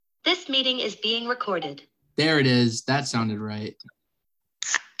This meeting is being recorded. There it is. That sounded right.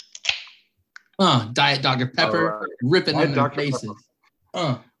 Diet Dr. Pepper, ripping in their faces.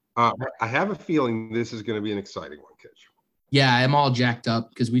 I have a feeling this is going to be an exciting one, Kitch. Yeah, I'm all jacked up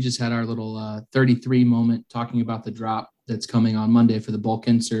because we just had our little 33 moment talking about the drop that's coming on Monday for the bulk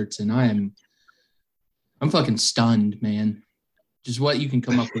inserts, and I'm fucking stunned, man. Just what you can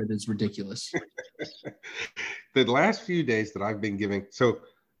come up with is ridiculous. The last few days that I've been giving, so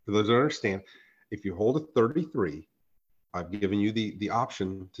for those that understand, if you hold a 33, I've given you the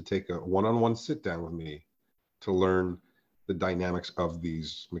option to take a one-on-one sit down with me to learn the dynamics of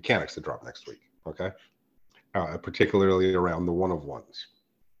these mechanics that drop next week, okay? Particularly around the one-of-ones.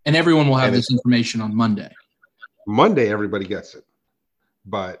 And everyone will have this information on Monday. Monday, everybody gets it.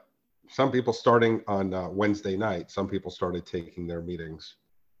 But some people starting on Wednesday night, some people started taking their meetings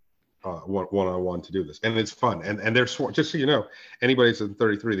one-on-one to do this. And it's fun. And they're sworn, just so you know, anybody that's in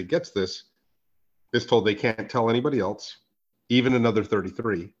 33 that gets this is told they can't tell anybody else, even another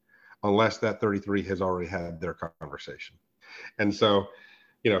 33, unless that 33 has already had their conversation. And so,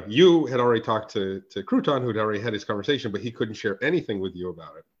 you know, you had already talked to Crouton, who'd already had his conversation, but he couldn't share anything with you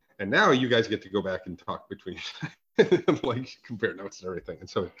about it. And now you guys get to go back and talk between and like compare notes and everything. And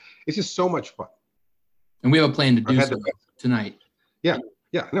so it's just so much fun. And we have a plan to do so tonight.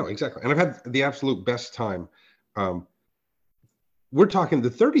 Yeah, no, exactly. And I've had the absolute best time. We're talking the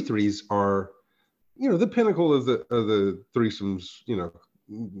 33s are, you know, the pinnacle of the threesomes, you know,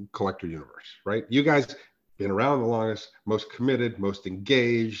 collector universe, right? You guys been around the longest, most committed, most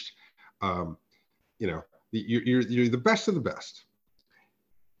engaged. You know, you're the best of the best.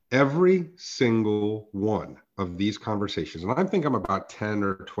 Every single one of these conversations, and I think I'm about 10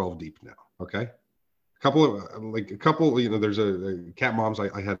 or 12 deep now. Okay, a couple, you know, there's a Cat Moms.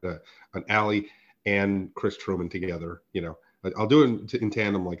 I had an Allie and Chris Truman together. You know, I'll do it in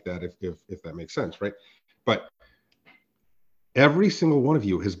tandem like that if that makes sense, right? But every single one of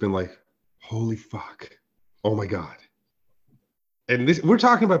you has been like, holy fuck, oh my god. And this, we're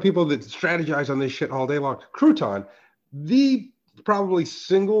talking about people that strategize on this shit all day long. Crouton, the probably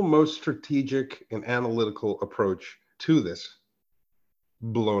single most strategic and analytical approach to this,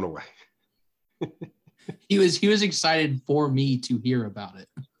 blown away. He was excited for me to hear about it.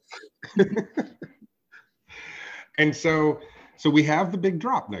 And so we have the big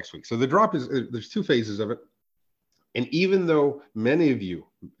drop next week. So the drop is, there's two phases of it. And even though many of you,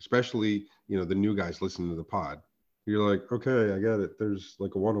 especially, you know, the new guys listening to the pod, you're like, okay, I get it. There's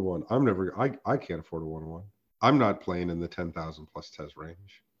like a one-on-one. I can't afford a one-on-one. I'm not playing in the 10,000 plus test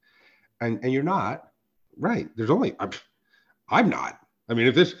range. And you're not, right. There's only, I'm not. I mean,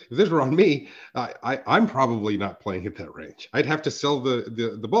 if this were on me, I'm probably not playing at that range. I'd have to sell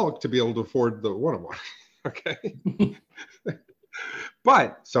the bulk to be able to afford the one-on-one. Okay.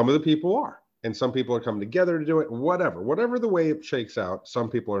 But some of the people are, and some people are coming together to do it. Whatever the way it shakes out, some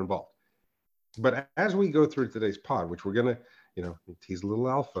people are involved. But as we go through today's pod, which we're going to, you know, tease a little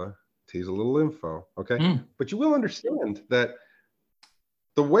alpha, tease a little info, okay? But you will understand that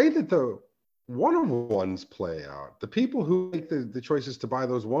the way that the one-of-ones play out, the people who make the choices to buy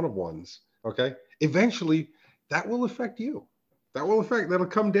those one-of-ones, okay, eventually that will affect you. That'll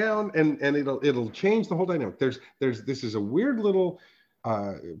come down and it'll change the whole dynamic. This is a weird little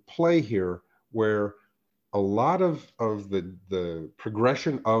play here where a lot of the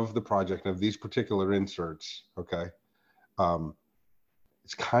progression of the project and of these particular inserts, okay,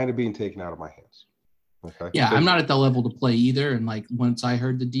 it's kind of being taken out of my hands. Okay. Yeah, I'm not at the level to play either. And like once I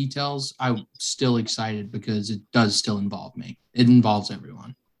heard the details, I'm still excited because it does still involve me. It involves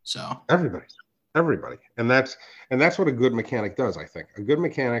everyone. So everybody. And that's what a good mechanic does, I think. A good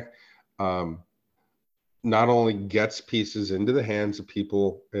mechanic not only gets pieces into the hands of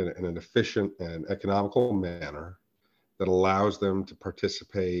people in an efficient and economical manner that allows them to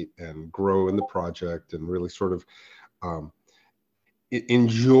participate and grow in the project and really sort of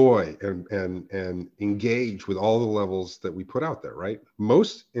enjoy and engage with all the levels that we put out there, right?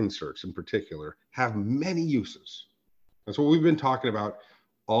 Most inserts in particular have many uses. That's what we've been talking about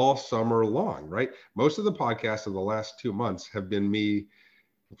all summer long, right? Most of the podcasts of the last 2 months have been me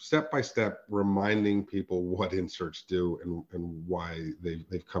step by step reminding people what inserts do and why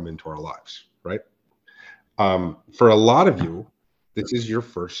they've come into our lives, right? For a lot of you, this is your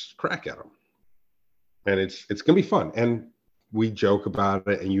first crack at them. And it's going to be fun. And we joke about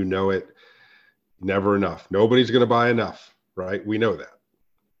it, and you know it, never enough. Nobody's going to buy enough, right? We know that.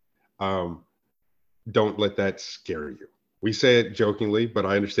 Don't let that scare you. We say it jokingly, but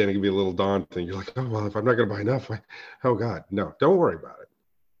I understand it can be a little daunting. You're like, oh, well, if I'm not going to buy enough, oh God, no, don't worry about it.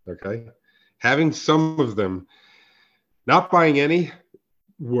 Okay. Having some of them, not buying any,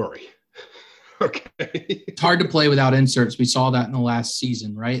 worry. Okay. It's hard to play without inserts. We saw that in the last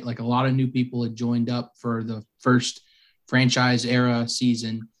season, right? Like a lot of new people had joined up for the first franchise era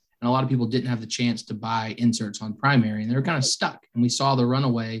season, and a lot of people didn't have the chance to buy inserts on primary, and they were kind of stuck. And we saw the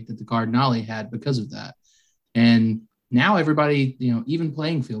runaway that the Cardinale had because of that. And now everybody, even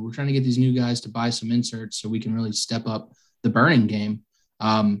playing field, we're trying to get these new guys to buy some inserts so we can really step up the burning game,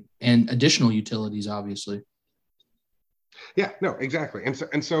 and additional utilities, obviously. Yeah, no, exactly.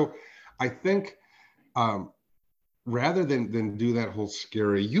 And so I think rather than do that whole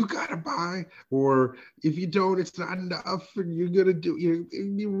scary, you gotta buy, or if you don't, it's not enough, and you're gonna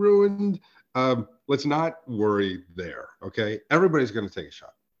it'll be ruined. Let's not worry there. Okay, everybody's gonna take a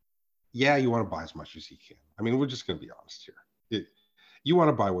shot. Yeah, you want to buy as much as you can. I mean, we're just gonna be honest here. You want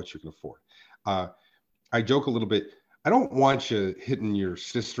to buy what you can afford. I joke a little bit. I don't want you hitting your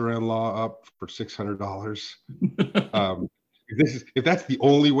sister-in-law up for $600. If that's the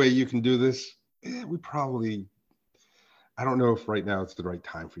only way you can do this, we probably, I don't know if right now it's the right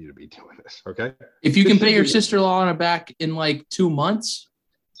time for you to be doing this. Okay. If you can pay your sister-in-law on her back in like 2 months,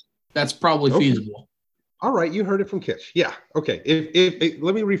 that's probably feasible. All right. You heard it from Kitch. Yeah. Okay. If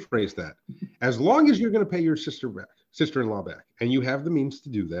let me rephrase that. As long as you're going to pay your sister-in-law back, and you have the means to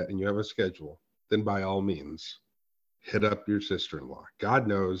do that, and you have a schedule, then by all means, hit up your sister-in-law. God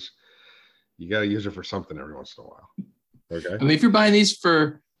knows you got to use her for something every once in a while. Okay. I mean, if you're buying these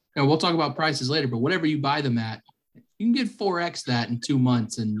for, we'll talk about prices later, but whatever you buy them at, you can get 4x that in 2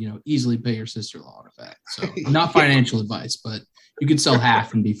 months and, easily pay your sister-in-law on her back. So not financial advice, but you could sell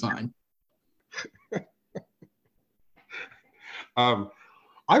half and be fine.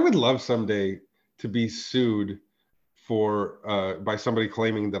 I would love someday to be sued by somebody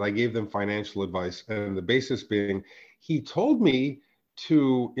claiming that I gave them financial advice, and the basis being he told me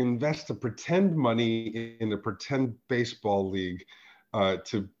to invest the pretend money in a pretend baseball league,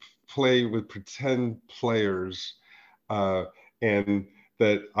 to play with pretend players, and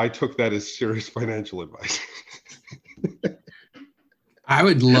that I took that as serious financial advice. I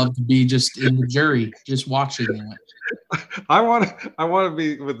would love to be just in the jury, just watching that. I want to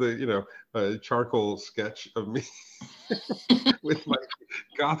be with the charcoal sketch of me with my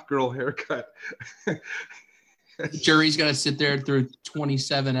goth girl haircut. The jury's got to sit there through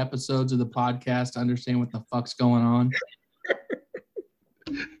 27 episodes of the podcast to understand what the fuck's going on,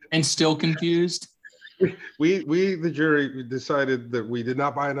 and still confused. We the jury decided that we did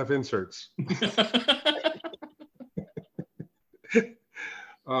not buy enough inserts.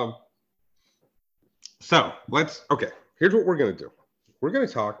 So here's what we're going to do. We're going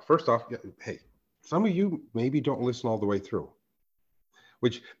to talk first off. Hey, some of you maybe don't listen all the way through,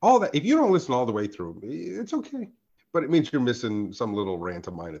 if you don't listen all the way through, it's okay, but it means you're missing some little rant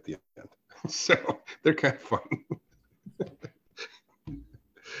of mine at the end. So they're kind of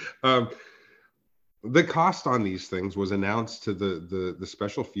fun. The cost on these things was announced to the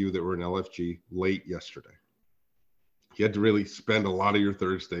special few that were in LFG late yesterday. You had to really spend a lot of your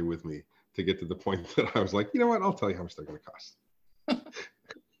Thursday with me to get to the point that I was like, you know what? I'll tell you how much they're going to cost.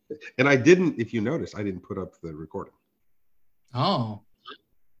 And I didn't, if you notice, I didn't put up the recording. Oh.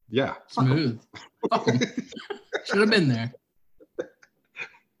 Yeah. Smooth. Should have been there.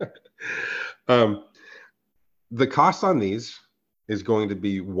 The cost on these is going to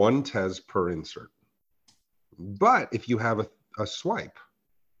be 1 TES per insert. But if you have a swipe,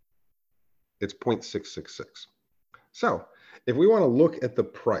 it's 0.666. So if we want to look at the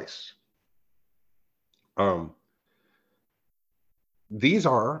price, these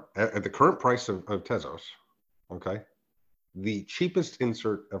are at the current price of Tezos, okay, the cheapest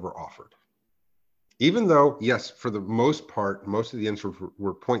insert ever offered. Even though, yes, for the most part, most of the inserts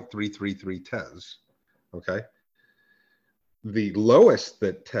were 0.333 TES, okay, the lowest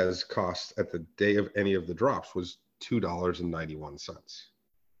that TES cost at the day of any of the drops was $2.91.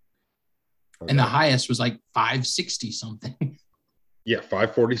 Okay. And the highest was like $5.60 something. Yeah,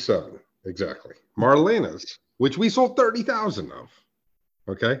 $5.47 exactly. Marlena's, which we sold 30,000 of,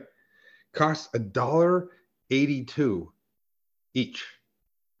 okay, cost $1.82 each.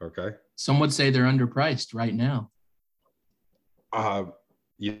 Okay. Some would say they're underpriced right now.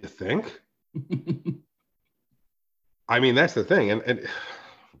 You think? I mean, that's the thing. And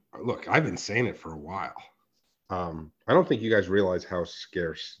look, I've been saying it for a while. I don't think you guys realize how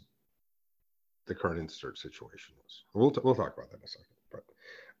scarce the current insert situation is. We'll talk about that in a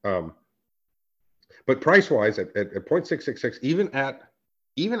second. But price wise, at 0.666, even at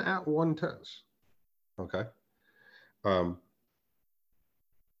 1 TES, okay,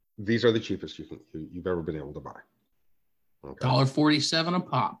 these are the cheapest you've ever been able to buy. Okay. $1.47 a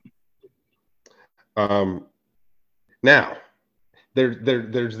pop. Now,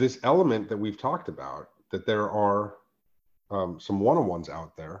 there's this element that we've talked about, that there are some one-on-ones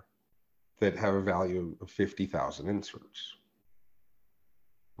out there that have a value of 50,000 inserts.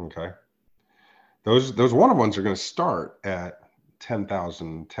 Okay. Those one-on-ones are going to start at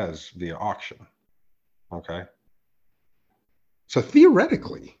 10,000 TES via auction. Okay. So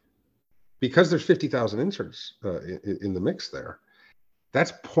theoretically, because there's 50,000 inserts in the mix there,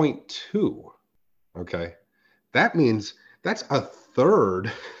 that's 0.2. Okay. That means that's a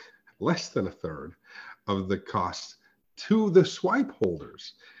third, less than a third of the cost to the swipe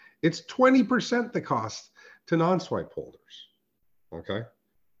holders. It's 20% the cost to non-swipe holders. Okay.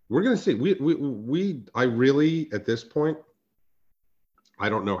 We're going to see. I really, at this point, I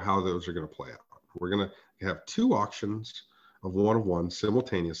don't know how those are going to play out. We're going to have 2 auctions of one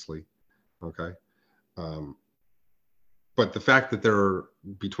simultaneously. Okay. But the fact that there are,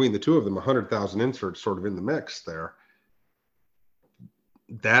 between the two of them, 100,000 inserts sort of in the mix there,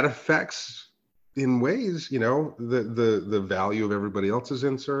 that affects in ways, the value of everybody else's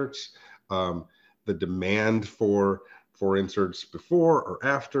inserts, the demand for inserts before or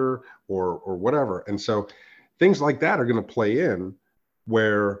after or whatever. And so things like that are going to play in,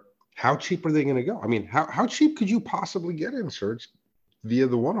 where how cheap are they going to go? I mean, how cheap could you possibly get inserts via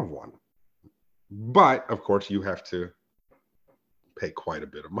the one-of-one? But of course you have to pay quite a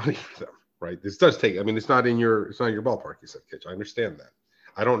bit of money for them, right? This does take, I mean, it's not in your ballpark, you said, Kitch. I understand that.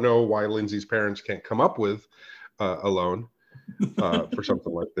 I don't know why Lindsay's parents can't come up with a loan for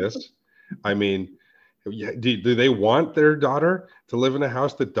something like this. I mean, do they want their daughter to live in a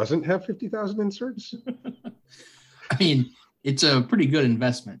house that doesn't have 50,000 inserts? I mean, it's a pretty good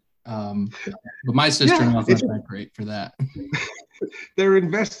investment. But my sister-in-law's not that great for that. They're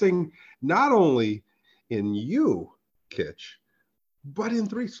investing not only in you, Kitch, but in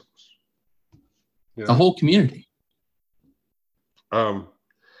threesomes. The whole community.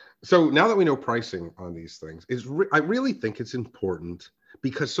 So now that we know pricing on these things, I really think it's important,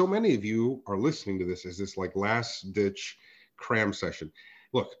 because so many of you are listening to this as this like last ditch cram session.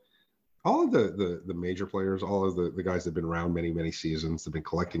 Look, all of the major players, all of the guys that have been around many seasons, have been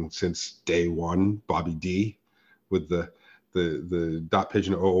collecting since day one. Bobby D with the Dot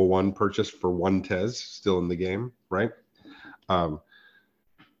Pigeon 001 purchase for 1 TES still in the game, right?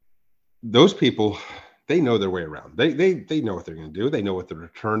 Those people, they know their way around. They know what they're going to do. They know what the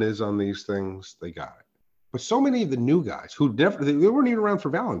return is on these things. They got it. But so many of the new guys who they weren't even around for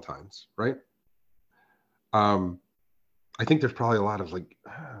Valentine's, right? I think there's probably a lot of like,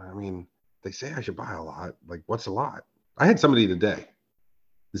 I mean, they say I should buy a lot. Like, what's a lot? I had somebody today.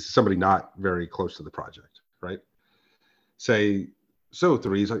 This is somebody not very close to the project, right? Say, so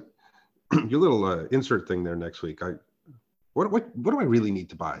Threes, like your little insert thing there next week. What do I really need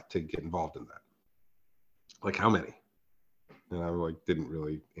to buy to get involved in that? Like, how many? And I like didn't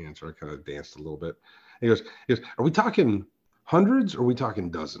really answer. I kind of danced a little bit. He goes, are we talking hundreds or are we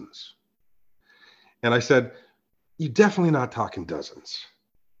talking dozens? And I said, you're definitely not talking dozens.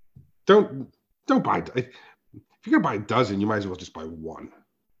 Don't buy. If you're gonna buy a dozen, you might as well just buy one.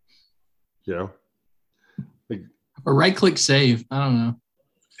 You know, like, or right-click save. I don't know.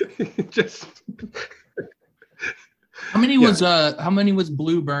 Just how many was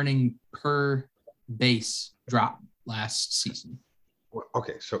Blue burning per base drop last season? Well,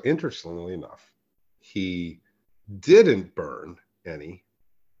 okay, so interestingly enough, he didn't burn any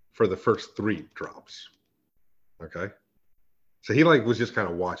for the first 3 drops. Okay, so he was just kind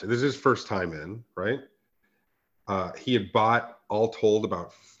of watching. This is his first time in, right? He had bought all told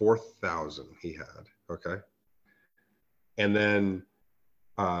about 4,000 he had. Okay, and then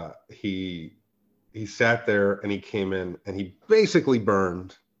he sat there and he came in and he basically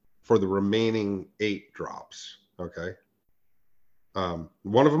burned for the remaining 8 drops. Okay.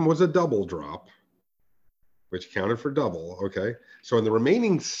 One of them was a double drop, which counted for double. Okay. So in the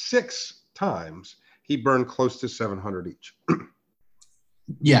remaining 6 times, he burned close to 700 each.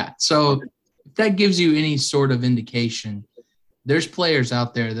 Yeah. So if that gives you any sort of indication, there's players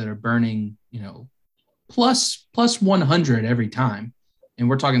out there that are burning, plus 100 every time. And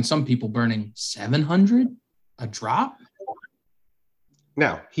we're talking some people burning 700 a drop.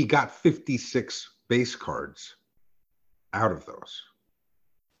 Now, he got 56 base cards out of those.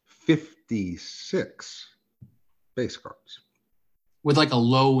 56 base cards. With like a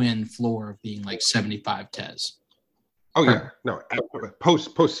low-end floor of being like 75 TES. Oh, yeah. No,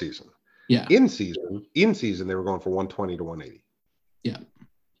 post-season. Yeah. In season, they were going for 120 to 180. Yeah.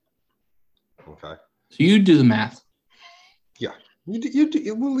 Okay. So you do the math. Yeah.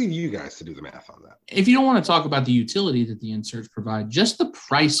 We'll leave you guys to do the math on that. If you don't want to talk about the utility that the inserts provide, just the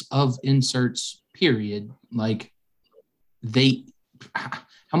price of inserts, period, like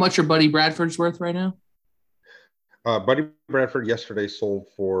How much are Buddy Bradford's worth right now? Buddy Bradford yesterday sold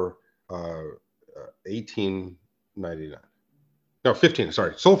for $18.99. No, 15.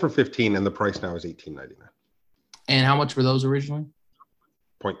 Sorry, sold for 15, and the price now is $18.99. And how much were those originally?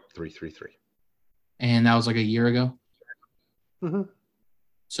 0.333. And that was like a year ago. Mm-hmm.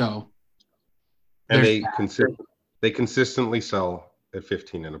 So, and they consistently sell at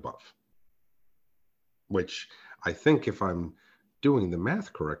 15 and above, which I think, if I'm doing the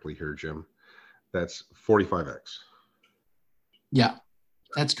math correctly here, Jim, that's 45x. Yeah,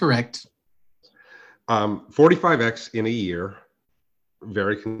 that's correct. 45x in a year,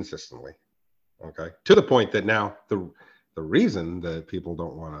 very consistently. Okay, to the point that now the reason that people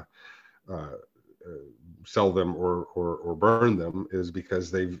don't want to sell them or burn them is because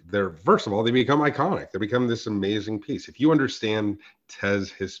they're first of all, they become iconic. They become this amazing piece. If you understand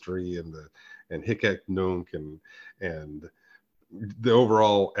Tez history and Hic Nunc and the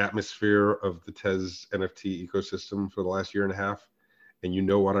overall atmosphere of the Tez NFT ecosystem for the last year and a half, and you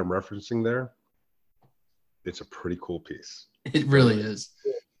know what I'm referencing there, it's a pretty cool piece. It really is.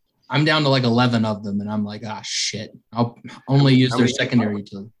 I'm down to like 11 of them, and I'm like, ah, shit. I'll only use their secondary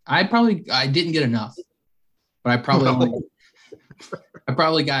utility. I didn't get enough, but I probably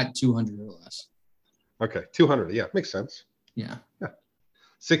got 200 or less. Okay, 200. Yeah, makes sense. Yeah.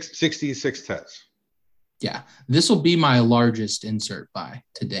 66 Tez. Yeah, this will be my largest insert buy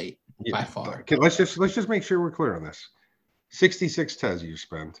to date by far. Okay, let's just make sure we're clear on this. 66 Tez you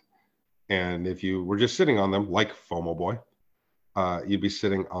spent, and if you were just sitting on them like FOMO Boy, you'd be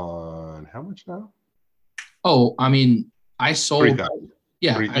sitting on how much now? Oh, I mean, I sold. 3,000.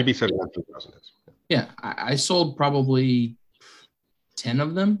 Yeah, you'd be sitting on 3,000. Yeah, I sold probably 10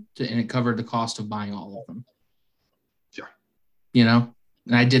 of them, and it covered the cost of buying all of them. Yeah. You know,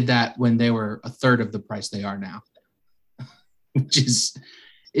 and I did that when they were a third of the price they are now, which is,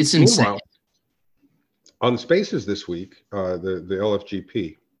 it's insane. Meanwhile, on Spaces this week, the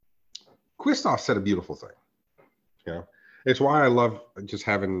LFGP, Christoph said a beautiful thing. You know, it's why I love just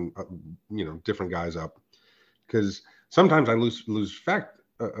having different guys up, because sometimes I lose sight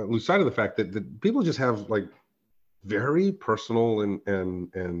of the fact that people just have like very personal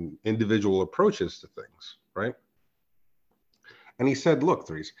and individual approaches to things, right? And he said, look,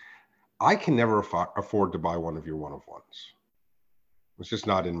 Threes, I can never afford to buy one of your one-of-ones. It's just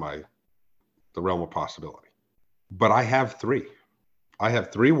not in the realm of possibility. But I have three. I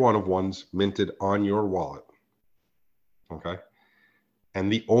have 3 one-of-ones minted on your wallet. Okay.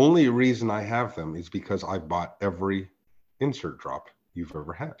 And the only reason I have them is because I bought every insert drop you've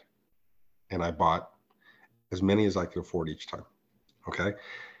ever had. And I bought as many as I could afford each time. Okay.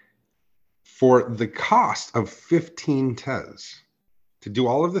 For the cost of 15 Tez, to do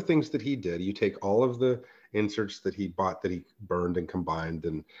all of the things that he did, you take all of the inserts that he bought, that he burned and combined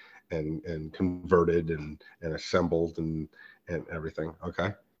and converted and assembled and everything.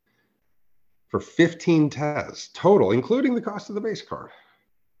 Okay. For 15 Tez total, including the cost of the base card.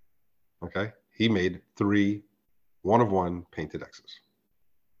 Okay. He made 3 one-of-one painted X's.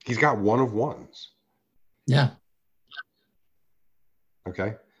 He's got one-of-ones. Yeah.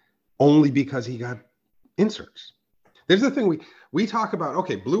 Okay. Only because he got inserts. There's the thing we talk about.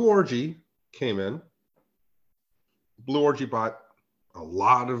 Okay. Blue Orgy came in. Blue Orgy bought a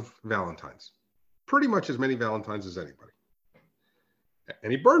lot of Valentines, pretty much as many Valentines as anybody.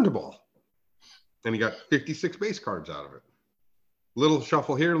 And he burned them all. And he got 56 base cards out of it. Little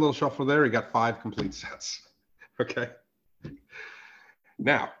shuffle here, little shuffle there. He got 5 complete sets. Okay.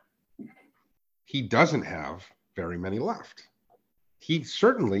 Now, he doesn't have very many left. He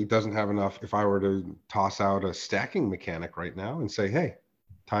certainly doesn't have enough if I were to toss out a stacking mechanic right now and say, hey,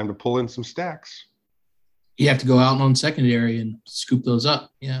 time to pull in some stacks. You have to go out on secondary and scoop those up.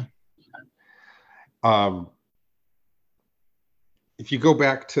 Yeah. If you go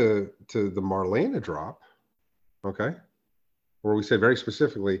back to the Marlena drop, okay, where we said very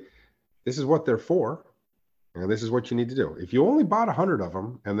specifically, this is what they're for, and this is what you need to do. If you only bought 100 of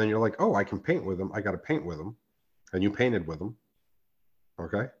them, and then you're like, oh, I can paint with them, I got to paint with them, and you painted with them,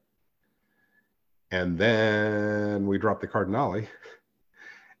 okay, and then we dropped the Cardinale,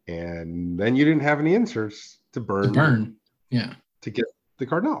 and then you didn't have any inserts to burn. Yeah, to get the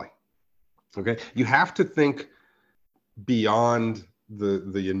Cardinale. Okay, you have to think beyond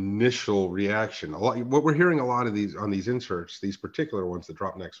the initial reaction. What we're hearing a lot of these on these inserts, these particular ones that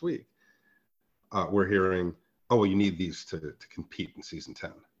drop next week, we're hearing, oh, well, you need these to compete in season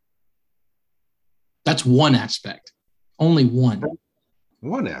 10. That's one aspect. Only one.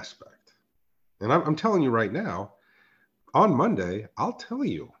 One aspect. And I'm telling you right now, on Monday, I'll tell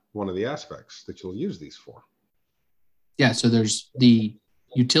you one of the aspects that you'll use these for. Yeah, so there's the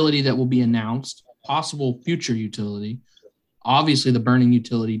utility that will be announced, possible future utility, obviously the burning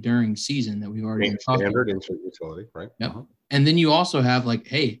utility during season that we've already been talking Standard about. insert utility, right? Yep. And then you also have like,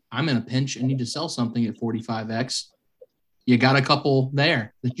 hey, I'm in a pinch and need to sell something at 45x. You got a couple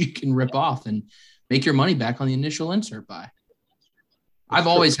there that you can rip off and make your money back on the initial insert buy. I've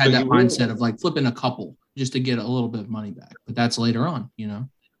always had that mindset of like flipping a couple just to get a little bit of money back, but that's later on, you know?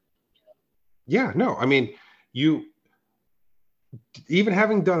 Yeah, no, I mean, you even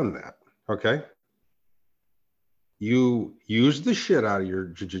having done that, okay, you used the shit out of your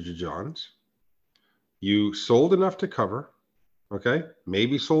Johns. You sold enough to cover, okay,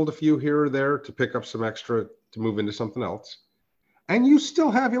 maybe sold a few here or there to pick up some extra to move into something else, and you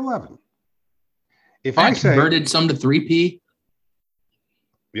still have 11. If I say converted some to 3P.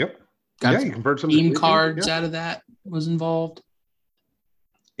 Yep. Got you convert some team cards out of that was involved.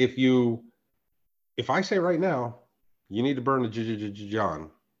 If I say right now, you need to burn a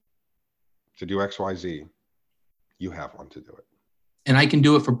John to do XYZ, you have one to do it. And I can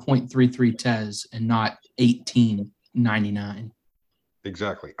do it for 0.33 TES and not 18.99.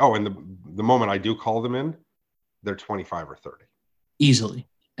 Exactly. Oh, and the moment I do call them in, they're 25 or 30. Easily.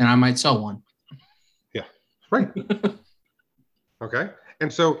 And I might sell one. Yeah. Right. Okay.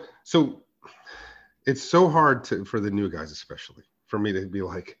 And so it's so hard for the new guys, especially for me to be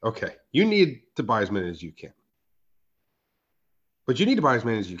like, okay, you need to buy as many as you can. But you need to buy as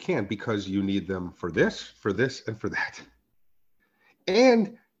many as you can because you need them for this, and for that.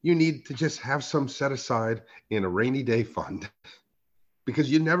 And you need to just have some set aside in a rainy day fund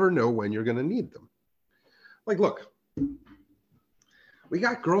because you never know when you're going to need them. Like, look, we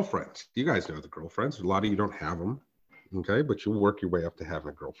got girlfriends. You guys know the girlfriends. A lot of you don't have them, okay? But you'll work your way up to having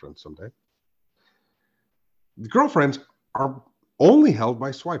a girlfriend someday. The girlfriends are only held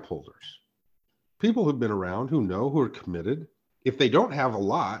by swipe holders. People who've been around, who know, who are committed. If they don't have a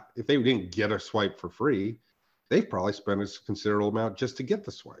lot, if they didn't get a swipe for free, they've probably spent a considerable amount just to get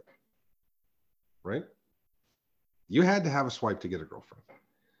the swipe, right? You had to have a swipe to get a girlfriend.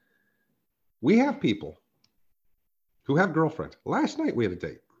 We have people who have girlfriends. Last night we had a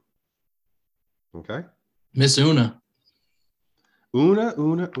date. Okay? Miss Una. Una,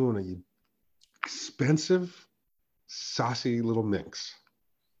 you expensive, saucy little minx.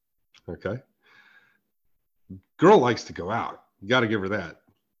 Okay? Girl likes to go out. You got to give her that.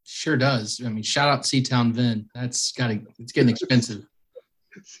 Sure does. I mean, shout out Seatown Vin. It's getting expensive.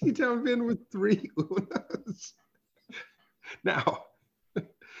 Seatown Vin with 3 Unas. Now,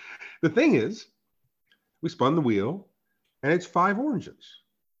 the thing is, we spun the wheel and it's 5 oranges.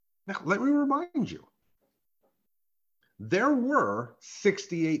 Now, let me remind you, there were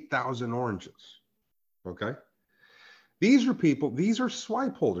 68,000 oranges. Okay? These are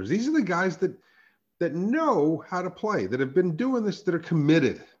swipe holders. These are the guys that know how to play, that have been doing this, that are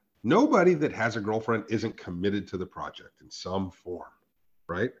committed. Nobody that has a girlfriend isn't committed to the project in some form,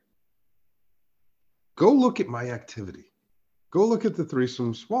 right? Go look at my activity. Go look at the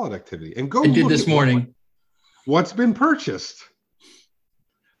Threesomes wallet activity and go. I did this morning. What's been purchased?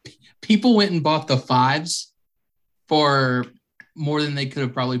 People went and bought the 5s for more than they could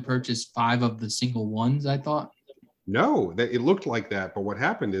have probably purchased 5 of the single ones, I thought. No, it looked like that. But what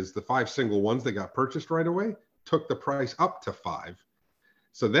happened is the 5 single ones that got purchased right away took the price up to 5.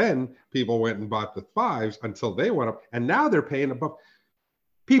 So then people went and bought the 5s until they went up. And now they're paying above.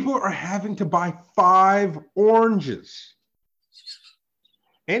 People are having to buy 5 oranges.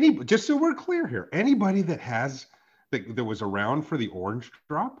 Just so we're clear here, anybody that was around for the orange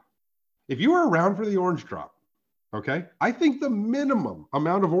drop, if you were around for the orange drop, okay, I think the minimum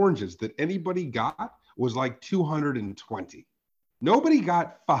amount of oranges that anybody got was like 220. Nobody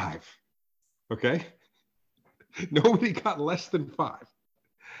got 5. Okay. Nobody got less than 5.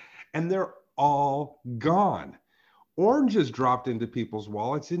 And they're all gone. Oranges dropped into people's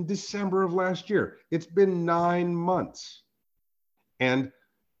wallets in December of last year. It's been 9 months. And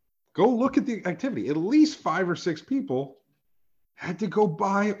go look at the activity. At least 5 or 6 people had to go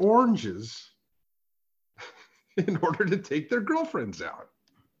buy oranges in order to take their girlfriends out.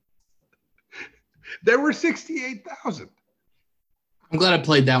 There were 68,000. I'm glad I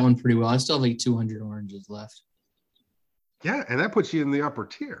played that one pretty well. I still have like 200 oranges left. Yeah, and that puts you in the upper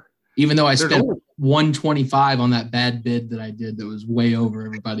tier. Even though I spent 125 on that bad bid that I did that was way over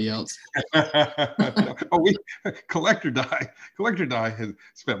everybody else. Collector Die has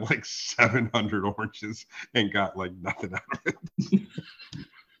spent like 700 oranges and got like nothing out of it.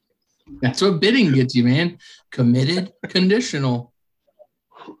 That's what bidding gets you, man. Committed, conditional.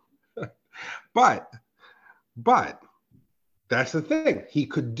 But that's the thing. He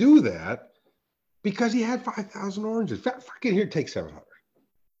could do that because he had 5,000 oranges. Fucking here, take 700.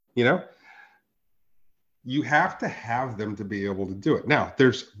 You know, you have to have them to be able to do it. Now,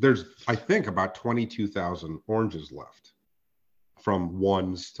 there's I think about 22,000 oranges left, from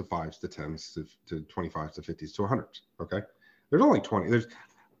 1s to 5s to 10s to 25s to 50s to 100s. Okay, there's only 20. There's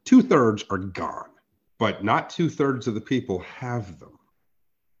 2/3 are gone, but not 2/3 of the people have them.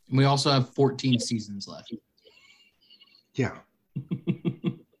 And we also have 14 seasons left. Yeah.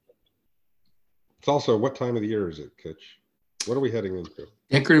 It's also, what time of the year is it, Kitch? What are we heading into?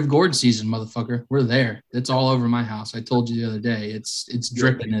 Decorative gourd season, motherfucker. We're there. It's all over my house. I told you the other day. It's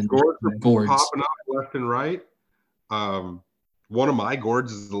dripping in gourds. Popping up left and right. One of my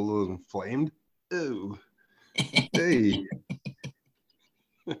gourds is a little inflamed. Ooh. Hey.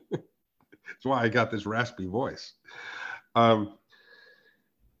 That's why I got this raspy voice. There's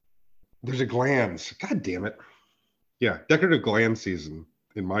a glands. God damn it. Yeah, decorative gland season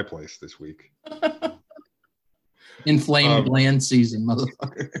in my place this week. Inflamed gland season,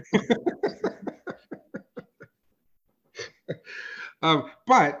 motherfucker.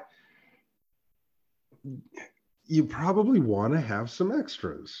 But you probably want to have some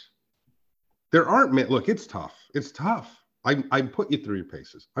extras. There aren't, look, it's tough. It's tough. I put you through your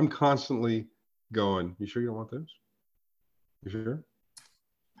paces. I'm constantly going, you sure you don't want those? You sure?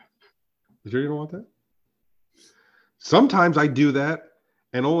 You sure you don't want that? Sometimes I do that,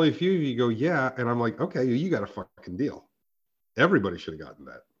 and only a few of you go, yeah, and I'm like, okay, you got a fucking deal. Everybody should have gotten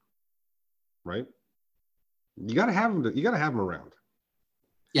that, right? You got to have them. You got to have them around.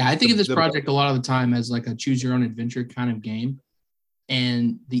 Yeah, I think of this project a lot of the time as like a choose your own adventure kind of game,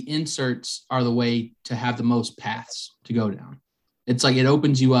 and the inserts are the way to have the most paths to go down. It's like it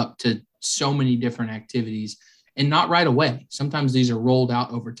opens you up to so many different activities, and not right away. Sometimes these are rolled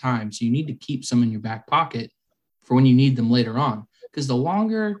out over time, so you need to keep some in your back pocket for when you need them later on. Because the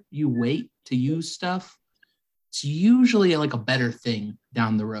longer you wait to use stuff, it's usually like a better thing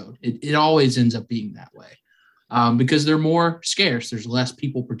down the road. It always ends up being that way. Because they're more scarce. There's less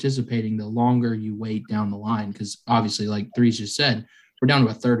people participating the longer you wait down the line. Because obviously, like Threes just said, we're down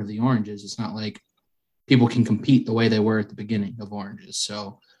to 1/3 of the oranges. It's not like people can compete the way they were at the beginning of oranges.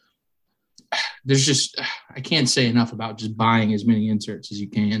 So there's just, I can't say enough about just buying as many inserts as you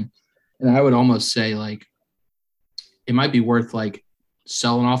can. And I would almost say like, it might be worth like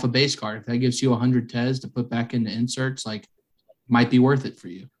selling off a base card. If that gives you 100 TES to put back into inserts, like might be worth it for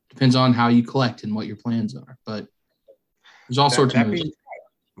you. Depends on how you collect and what your plans are. But there's all sorts of moves.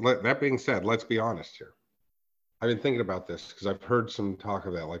 That being said, let's be honest here. I've been thinking about this because I've heard some talk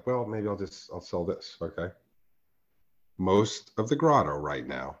of that. Like, well, maybe I'll sell this. Okay. Most of the grotto right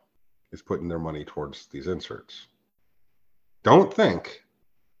now is putting their money towards these inserts. Don't think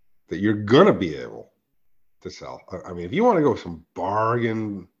that you're going to be able to sell. I mean, if you want to go with some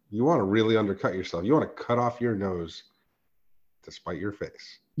bargain, you want to really undercut yourself, you want to cut off your nose to spite your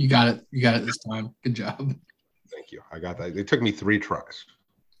face. You got it. You got it this time. Good job. Thank you. I got that. It took me 3 tries.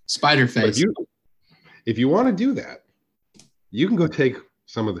 Spider face. If you want to do that, you can go take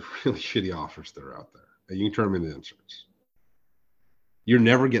some of the really shitty offers that are out there and you can turn them into inserts. You're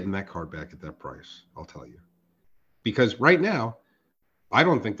never getting that card back at that price, I'll tell you. Because right now, I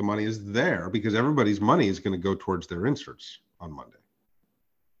don't think the money is there because everybody's money is going to go towards their inserts on Monday.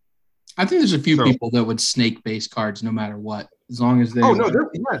 I think there's a few people that would snake base cards no matter what, as long as they. Oh, no,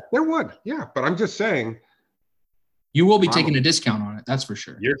 there would. Yeah, but I'm just saying. You will be taking a discount on it. That's for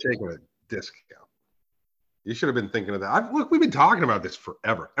sure. You're taking a discount. You should have been thinking of that. Look, we've been talking about this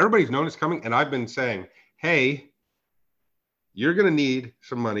forever. Everybody's known it's coming. And I've been saying, hey, you're going to need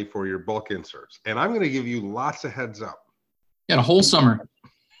some money for your bulk inserts. And I'm going to give you lots of heads up. You had a whole summer.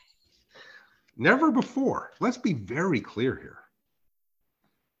 Never before. Let's be very clear here.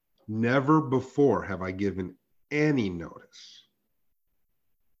 Never before have I given any notice.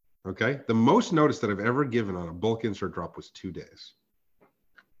 Okay? The most notice that I've ever given on a bulk insert drop was 2 days.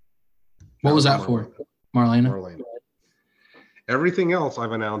 What was that for? Marlena? Everything else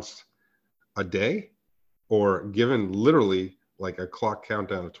I've announced a day or given literally like a clock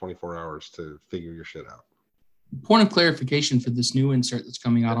countdown of 24 hours to figure your shit out. Point of clarification for this new insert that's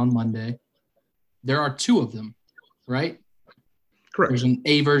coming out on Monday. There are 2 of them, right? Correct. There's an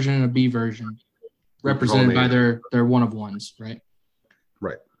A version and a B version represented by their one of ones, right?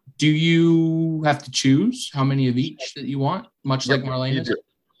 Right. Do you have to choose how many of each that you want, much like Marlena? You do.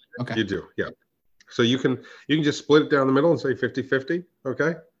 Okay. You do, yeah. So you can just split it down the middle and say 50-50,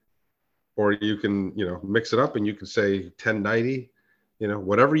 okay? Or you can, mix it up and you can say 10-90,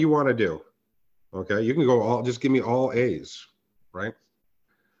 whatever you want to do. Okay, you can go just give me all A's, right?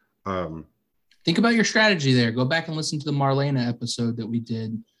 Think about your strategy there. Go back and listen to the Marlena episode that we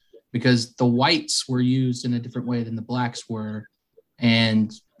did because the whites were used in a different way than the blacks were.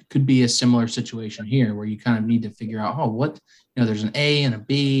 And it could be a similar situation here where you kind of need to figure out, there's an A and a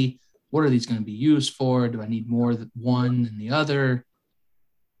B. What are these going to be used for? Do I need more than one than the other?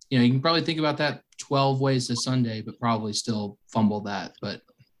 You can probably think about that 12 ways to Sunday, but probably still fumble that. But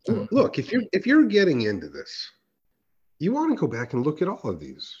look, if you're getting into this, you want to go back and look at all of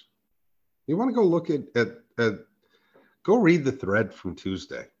these. You want to go look at go read the thread from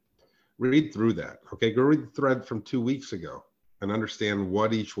Tuesday. Read through that. Okay, go read the thread from 2 weeks ago and understand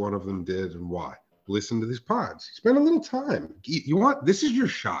what each one of them did and why. Listen to these pods. Spend a little time. This is your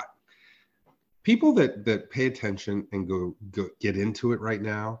shot. People that pay attention and go get into it right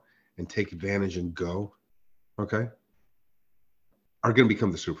now and take advantage and go, okay, are going to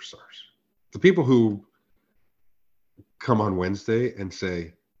become the superstars. The people who come on Wednesday and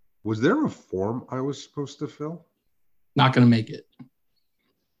say, was there a form I was supposed to fill? Not going to make it.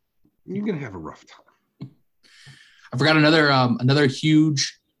 You're going to have a rough time. I forgot another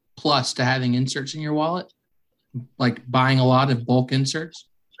huge plus to having inserts in your wallet, like buying a lot of bulk inserts.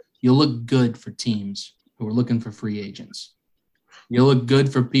 You'll look good for teams who are looking for free agents. You'll look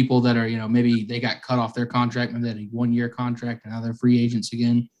good for people that are, maybe they got cut off their contract, maybe they had a 1-year contract and now they're free agents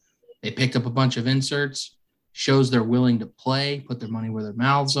again. They picked up a bunch of inserts, shows they're willing to play, put their money where their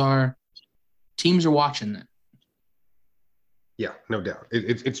mouths are. Teams are watching that. Yeah, no doubt.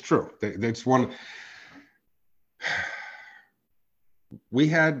 It's true. It's one. We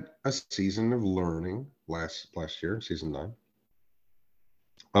had a season of learning last year, season 9,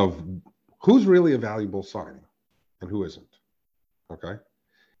 of who's really a valuable signing and who isn't. Okay.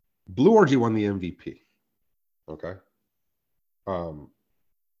 Blue Orgy won the MVP. Okay.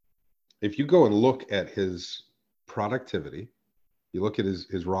 If you go and look at his productivity, you look at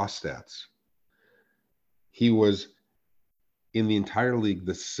his raw stats, he was in the entire league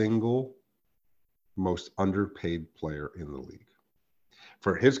the single most underpaid player in the league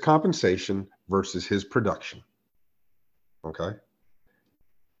for his compensation versus his production. Okay.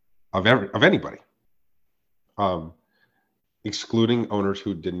 Of anybody. Excluding owners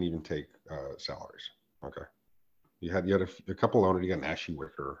who didn't even take salaries. Okay. You had a couple owners. You got Ashley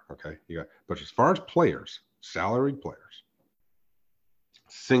Wicker. Okay. But as far as players, salaried players,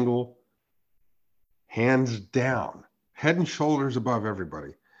 single, hands down, head and shoulders above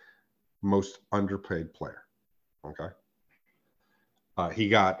everybody, most underpaid player. Okay. He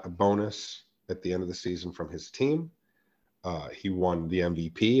got a bonus at the end of the season from his team. He won the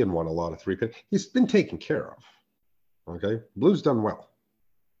MVP and won a lot of 3-pin. He's been taken care of. Okay. Blues done well.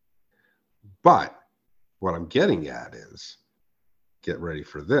 But what I'm getting at is, get ready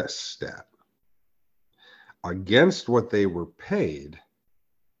for this stat. Against what they were paid,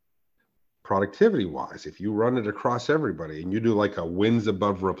 productivity-wise, if you run it across everybody and you do like a wins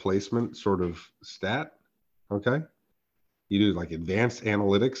above replacement sort of stat, okay? You do like advanced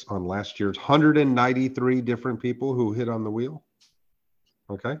analytics on last year's 193 different people who hit on the wheel,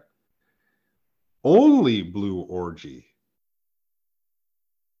 okay? Only Blue Orgy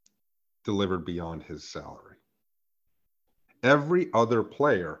delivered beyond his salary. Every other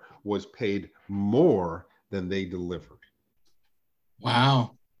player was paid more than they delivered.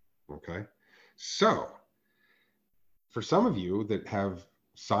 Wow. Okay. So for some of you that have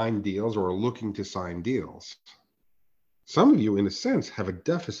signed deals or are looking to sign deals, some of you, in a sense, have a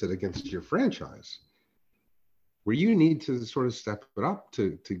deficit against your franchise where you need to sort of step it up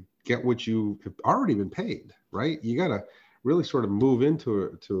to get what you have already been paid, right? You got to really sort of move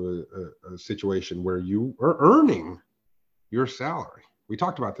into a situation where you are earning your salary. We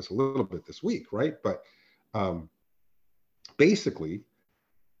talked about this a little bit this week, right? But basically,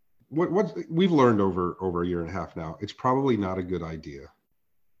 what we've learned over a year and a half now, it's probably not a good idea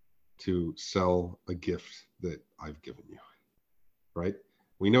to sell a gift that I've given you, right?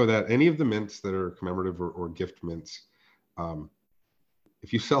 We know that any of the mints that are commemorative or gift mints,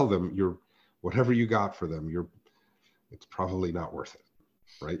 if you sell them, whatever you got for them, it's probably not worth it,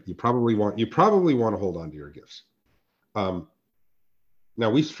 right? You probably want to hold on to your gifts. Now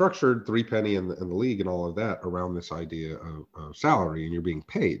we structured 3-penny and the league and all of that around this idea of salary, and you're being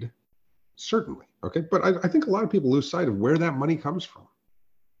paid, certainly, okay. But I think a lot of people lose sight of where that money comes from.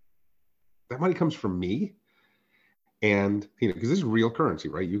 That money comes from me, and because this is real currency,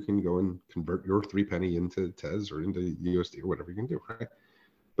 right? You can go and convert your 3-penny into TES or into USD or whatever you can do, right?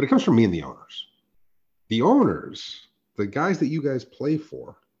 But it comes from me and the owners. The owners, the guys that you guys play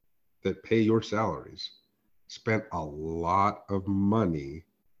for, that pay your salaries, spent a lot of money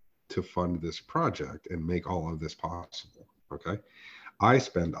to fund this project and make all of this possible, okay? I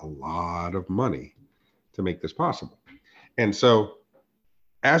spend a lot of money to make this possible. And so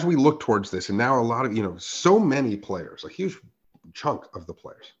as we look towards this, and now a lot of, so many players, a huge chunk of the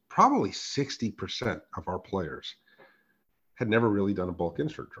players, probably 60% of our players had never really done a bulk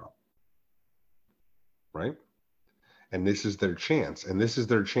insert drop, right? And this is their chance. And this is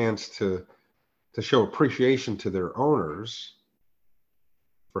their chance to show appreciation to their owners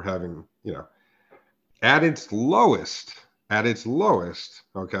for having, at its lowest,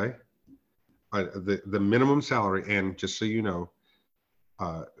 okay, the minimum salary, and just so you know,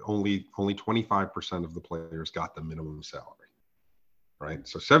 only 25% of the players got the minimum salary, right?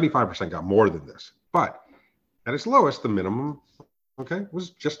 So 75% got more than this. But at its lowest, the minimum, okay,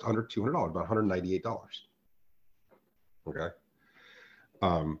 was just under $200, about $198. Okay.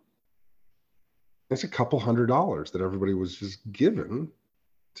 It's a couple $100 that everybody was just given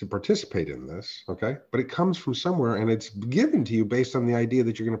to participate in this, okay? But it comes from somewhere, and it's given to you based on the idea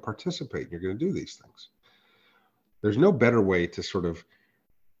that you're going to participate and you're going to do these things. There's no better way to sort of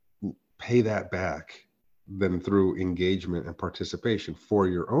pay that back than through engagement and participation for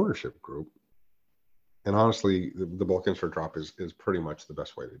your ownership group. And honestly, the bulk insert drop is pretty much the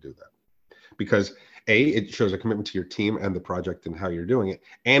best way to do that, because it shows a commitment to your team and the project and how you're doing it,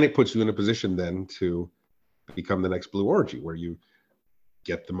 and it puts you in a position then to become the next Blue Orgy, where you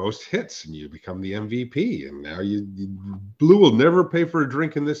get the most hits and you become the MVP, and now Blue will never pay for a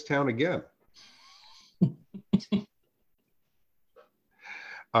drink in this town again.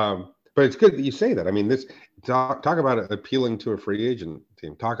 But it's good that you say that. I mean, this talk about appealing to a free agent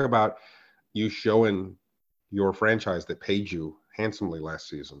team. Talk about you showing your franchise that paid you handsomely last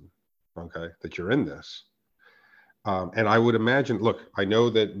season, okay, that you're in this. And I would imagine, look, I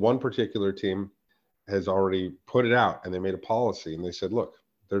know that one particular team has already put it out, and they made a policy, and they said, look,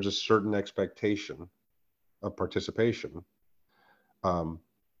 there's a certain expectation of participation. And,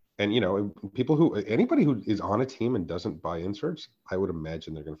 anybody who is on a team and doesn't buy inserts, I would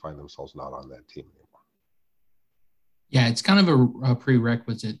imagine they're going to find themselves not on that team anymore. Yeah, it's kind of a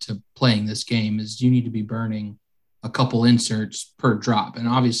prerequisite to playing this game is you need to be burning a couple inserts per drop. And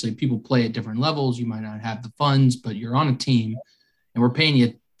obviously people play at different levels. You might not have the funds, but you're on a team and we're paying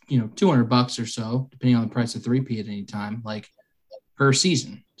you, $200 or so, depending on the price of 3P at any time, like per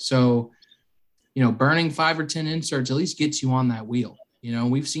season. So, burning 5 or 10 inserts at least gets you on that wheel.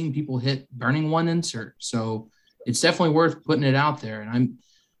 We've seen people hit burning one insert. So it's definitely worth putting it out there. And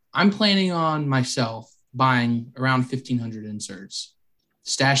I'm planning on myself buying around 1,500 inserts,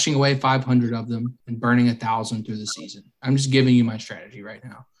 stashing away 500 of them, and burning 1,000 through the season. I'm just giving you my strategy right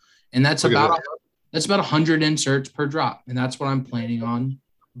now. And that's about 100 inserts per drop. And that's what I'm planning on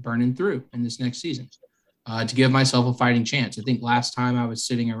burning through in this next season to give myself a fighting chance. I think last time I was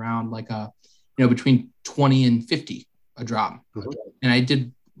sitting around like between 20 and 50 a drop. Mm-hmm. And I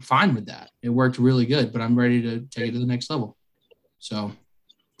did fine with that. It worked really good, but I'm ready to take it to the next level. So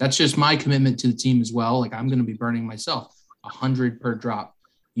that's just my commitment to the team as well. Like I'm going to be burning myself 100 per drop.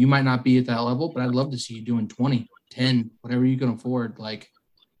 You might not be at that level, but I'd love to see you doing 20, 10, whatever you can afford. Like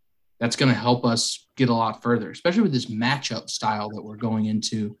that's going to help us get a lot further, especially with this matchup style that we're going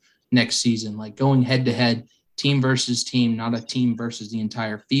into next season, like going head to head, team versus team, not a team versus the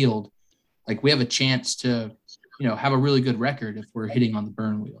entire field. Like we have a chance to, have a really good record if we're hitting on the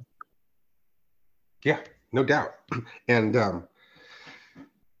burn wheel. Yeah, no doubt. And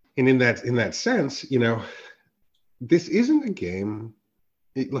in that sense, this isn't a game.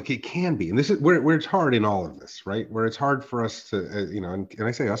 It can be, and this is where it's hard in all of this, right? Where it's hard for us to, and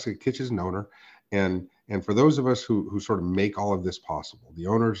I say us, Kitch is an owner, and for those of us who sort of make all of this possible, the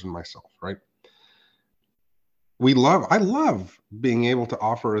owners and myself, right? I love being able to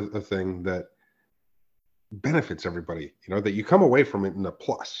offer a thing that benefits everybody, that you come away from it in a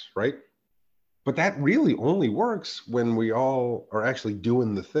plus, right? But that really only works when we all are actually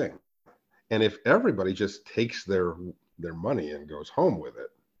doing the thing. And if everybody just takes their money and goes home with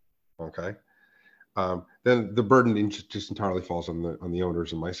it, okay, then the burden just entirely falls on the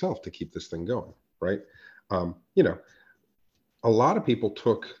owners and myself to keep this thing going, right? A lot of people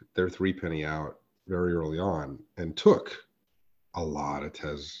took their 3 penny out very early on and took a lot of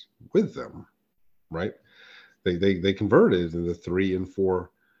Tez with them, right? They converted in the $3 and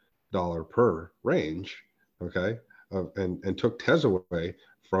 $4 per range, okay, and took Tez away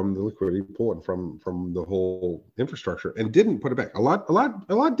from the liquidity pool and from the whole infrastructure and didn't put it back. A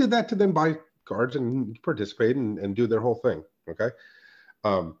lot did that to then buy cards and participate and do their whole thing, okay.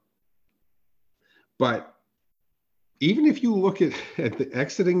 But even if you look at the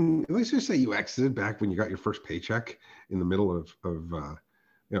exiting, let's just say you exited back when you got your first paycheck in the middle of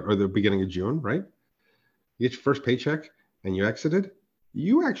or the beginning of June, right? You get your first paycheck and you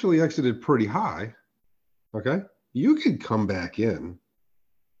actually exited pretty high, okay? You could come back in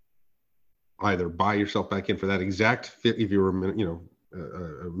either buy yourself back in for that exact fit. If you were,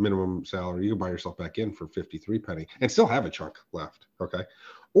 a minimum salary, you can buy yourself back in for 53 penny and still have a chunk left. Okay.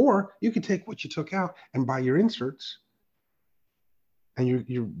 Or you could take what you took out and buy your inserts, and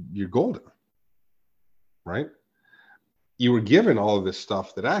you're golden, right? You were given all of this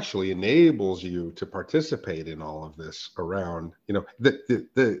stuff that actually enables you to participate in all of this around,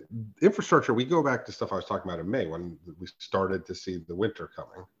 the infrastructure. We go back to stuff I was talking about in May when we started to see the winter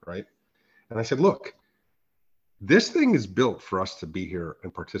coming, right? And I said, look, this thing is built for us to be here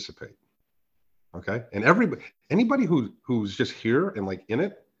and participate. Okay. And anybody who's just here and like in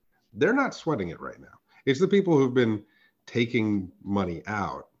it, they're not sweating it right now. It's the people who've been taking money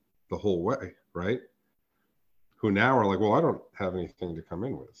out the whole way, right? Who now are like, well, I don't have anything to come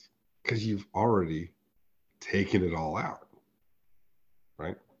in with, because you've already taken it all out,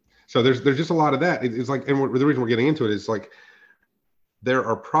 right? So there's just a lot of that. It's like, and the reason we're getting into it is like, there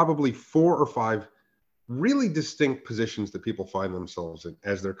are probably 4 or 5 really distinct positions that people find themselves in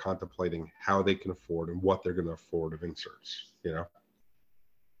as they're contemplating how they can afford and what they're going to afford of inserts,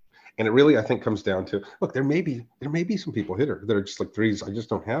 And it really, I think, comes down to, look, there may be some people here that are just like, threes, I just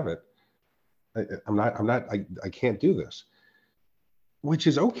don't have it. I can't do this, which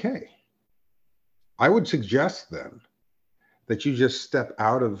is okay. I would suggest then that you just step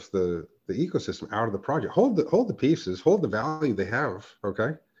out of the ecosystem, out of the project, hold the pieces, hold the value they have,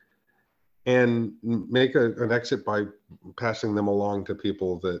 okay, and make an exit by passing them along to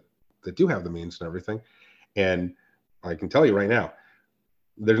people that do have the means and everything. And I can tell you right now,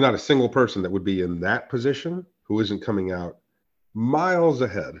 there's not a single person that would be in that position who isn't coming out miles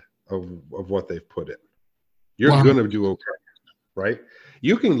ahead of what they've put in. You're going to do okay, right?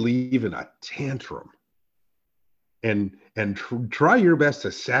 You can leave in a tantrum and try your best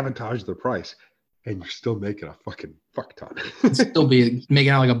to sabotage the price, and you're still making a fucking fuck ton. Still be making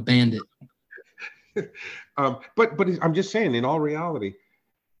out like a bandit. But I'm just saying, in all reality,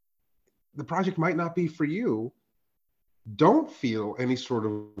 the project might not be for you. Don't feel any sort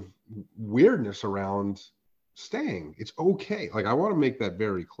of weirdness around staying. It's okay. Like, I want to make that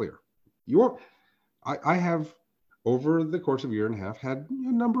very clear. I have, over the course of a year and a half, had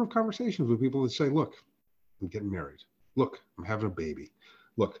a number of conversations with people that say, look, I'm getting married. Look, I'm having a baby.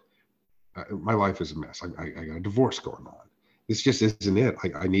 Look, my life is a mess. I got a divorce going on. This just isn't it.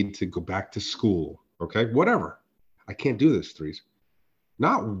 I need to go back to school. Okay, whatever. I can't do this, threes.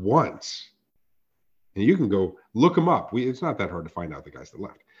 Not once. And you can go look them up. It's not that hard to find out the guys that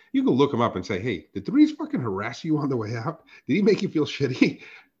left. You can look them up and say, hey, did threes fucking harass you on the way out? Did he make you feel shitty?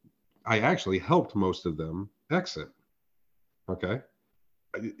 I actually helped most of them exit. Okay.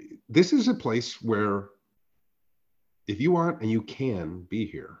 This is a place where if you want and you can be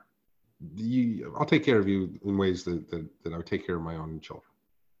here, I'll take care of you in ways that I would take care of my own children.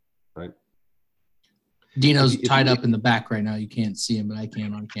 Right. Dino's tied up in the back right now. You can't see him, but I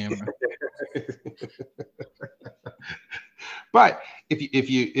can on camera. But if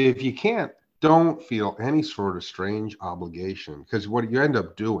you can't, don't feel any sort of strange obligation, because what you end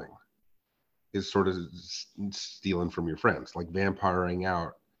up doing is sort of stealing from your friends, like vampiring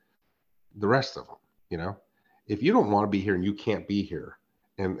out the rest of them. If you don't want to be here and you can't be here,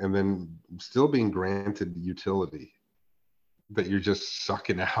 and then still being granted utility that you're just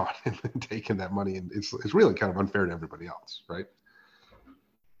sucking out and then taking that money, and it's really kind of unfair to everybody else, right?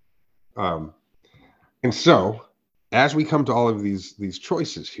 And so as we come to all of these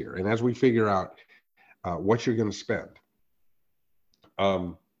choices here, and as we figure out what you're going to spend,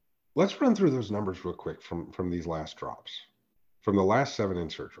 let's run through those numbers real quick from these last drops, from the last 7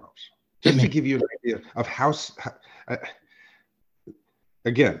 insert drops, just to give you an idea of how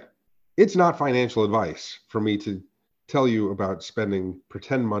again, it's not financial advice for me to tell you about spending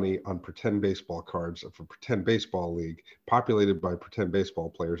pretend money on pretend baseball cards of a pretend baseball league populated by pretend baseball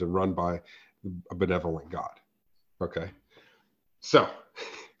players and run by a benevolent God. Okay. So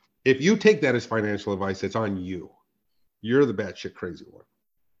if you take that as financial advice, it's on you. You're the batshit crazy one.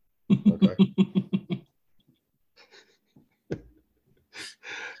 Okay.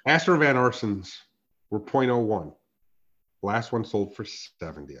 Astor Van Arsens were 0.01. Last one sold for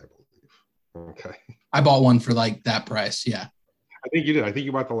 70, I believe. Okay. I bought one for like that price. Yeah. I think you did. I think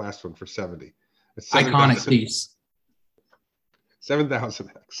you bought the last one for 70. Iconic piece.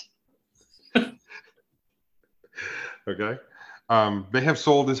 7,000X. Okay. They have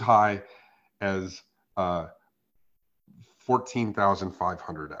sold as high as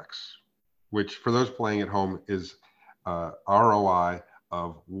 14,500X, which for those playing at home is ROI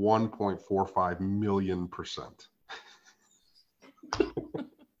of 1.45 million %.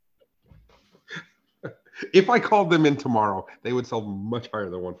 If I called them in tomorrow, they would sell much higher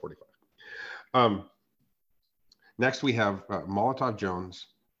than 145. Um, next, we have Molotov Jones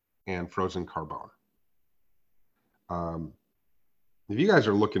and Frozen Carbone. If you guys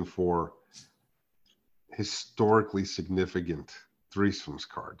are looking for historically significant threesomes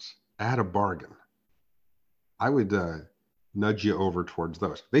cards at a bargain, I would nudge you over towards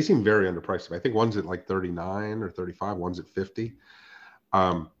those. They seem very underpriced. I think one's at like 39 or 35, one's at 50.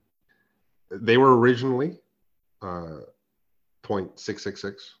 They were originally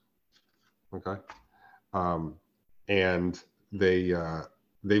 0.666. Okay. And they've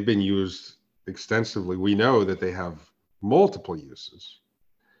been used extensively. We know that they have multiple uses.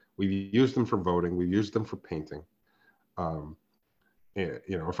 We've used them for voting. We've used them for painting, for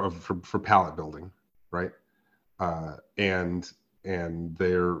palette building, right? And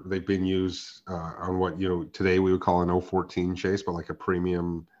they've been used on what today we would call an 014 chase, but like a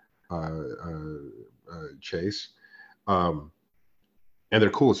premium chase. And they're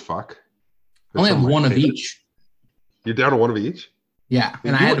cool as fuck. I only have one of each. You're down to one of each? Yeah,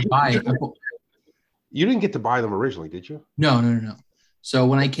 and I had to buy it. You didn't get to buy them originally, did you? No. So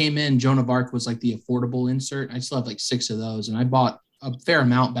when I came in, Joan of Arc was like the affordable insert. I still have like 6 of those, and I bought a fair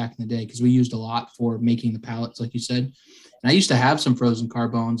amount back in the day because we used a lot for making the palettes, like you said. And I used to have some Frozen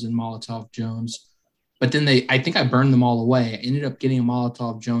Carbones and Molotov Jones, but then I think I burned them all away. I ended up getting a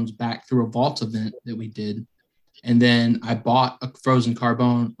Molotov Jones back through a vault event that we did. And then I bought a Frozen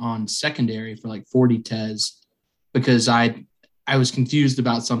Carbone on secondary for like 40 Tez because I was confused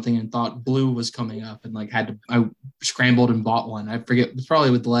about something and thought blue was coming up and like I scrambled and bought one. I forget, it was probably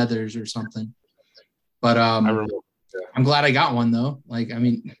with leathers or something. But I remember, yeah. I'm glad I got one though. Like, I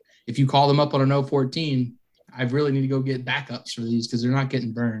mean, if you call them up on an 014, I really need to go get backups for these because they're not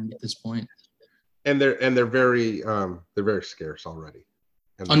getting burned at this point. And they're very scarce already.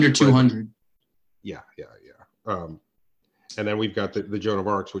 Under 200. Yeah. And then we've got the Joan of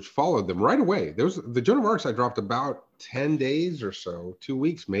Arcs, which followed them right away. There was the Joan of Arcs I dropped about 10 days or so, 2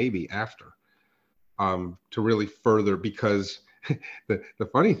 weeks maybe after, to really further, because the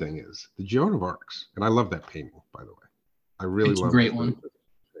funny thing is the Joan of Arcs, and I love that painting, by the way. I really love it. Great one.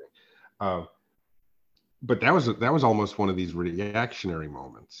 But that was almost one of these reactionary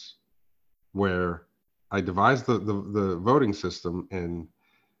moments where I devised the voting system, and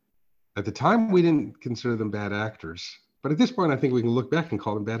at the time we didn't consider them bad actors. But at this point, I think we can look back and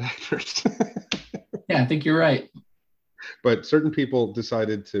call them bad actors. Yeah, I think you're right. But certain people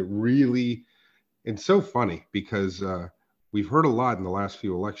decided to really, and so funny because we've heard a lot in the last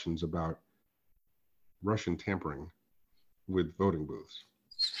few elections Russian tampering with voting booths.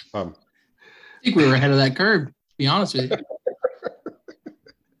 I think we were ahead of that curve, to be honest with you.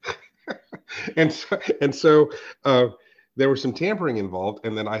 and so there was some tampering involved,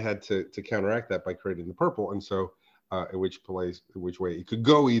 and then I had to counteract that by creating the purple. And so which way it could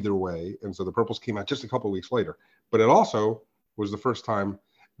go either way. And so the purples came out just a couple of weeks later. But it also was the first time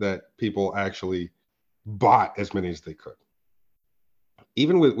that people actually bought as many as they could.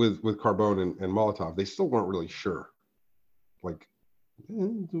 Even with Carbone and Molotov, they still weren't really sure. Like,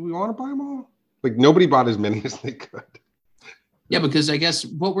 do we want to buy them all? Like, nobody bought as many as they could. Yeah, because I guess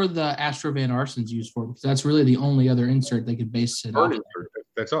what were the Astro Van Arsons used for? Because that's really the only other insert they could base it on.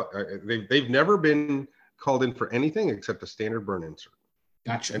 That's all. They've never been called in for anything except a standard burn insert.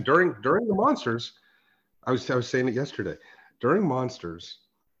 Gotcha. And during the Monsters, I was saying it yesterday. During Monsters,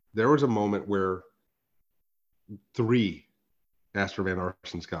 there was a moment where 3 Astro Van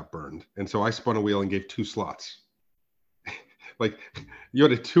Arsons got burned, and so I spun a wheel and gave 2 slots. Like, you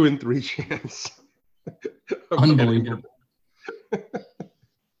had a 2 in 3 chance. Unbelievable.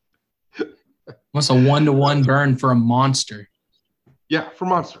 What's a 1-to-1 burn for a monster? Yeah, for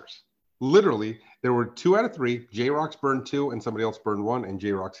Monsters. Literally, there were 2 out of 3. J-Rocks burned 2, and somebody else burned 1, and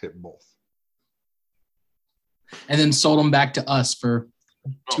J-Rocks hit both. And then sold them back to us for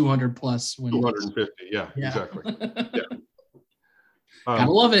 200 plus. 250, yeah. Exactly. Yeah.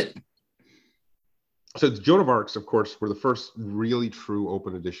 Gotta love it. So the Joan of Arcs, of course, were the first really true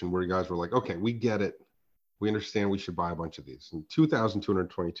open edition where you guys were like, okay, we get it. We understand we should buy a bunch of these. And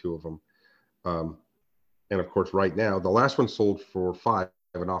 2,222 of them. And of course, right now, the last one sold for 5.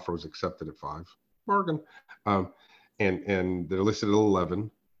 An offer was accepted at 5. Bargain. And they're listed at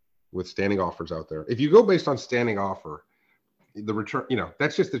 11 with standing offers out there. If you go based on standing offer, the return,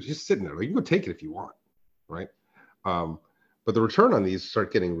 that's just sitting there. Like, you can go take it if you want, right? But the return on these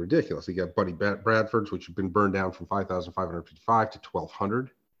start getting ridiculous. You got Buddy Bradford's, which have been burned down from 5,555 to 1,200.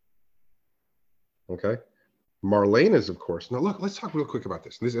 Okay. Marlena's, of course. Now, look, let's talk real quick about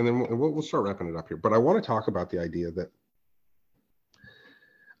this. And then we'll start wrapping it up here. But I want to talk about the idea that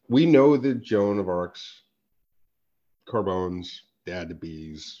we know the Joan of Arcs, Carbones, Dad to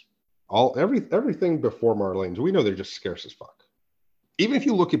Bees, Everything before Marlene's, we know they're just scarce as fuck. Even if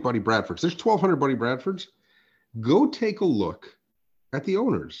you look at Buddy Bradford's, there's 1,200 Buddy Bradford's. Go take a look at the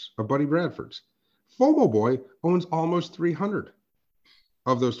owners of Buddy Bradford's. FOMO Boy owns almost 300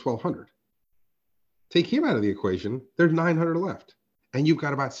 of those 1,200. Take him out of the equation, there's 900 left. And you've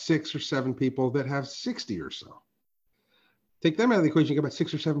got about 6 or 7 people that have 60 or so. Take them out of the equation, you got about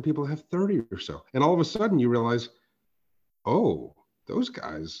 6 or 7 people that have 30 or so. And all of a sudden you realize, oh, those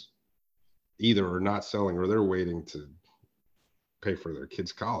guys either are not selling or they're waiting to pay for their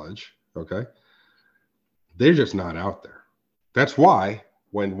kids' college, okay? They're just not out there. That's why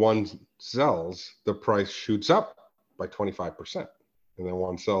when one sells, the price shoots up by 25%. And then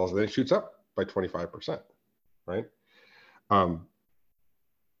one sells, then it shoots up by 25%, right?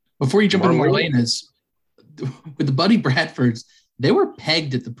 Before you jump into Marlena's, with the Buddy Bradfords, they were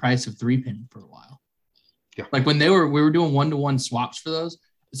pegged at the price of 3 penny for a while. Yeah. Like when we were doing 1-to-1 swaps for those,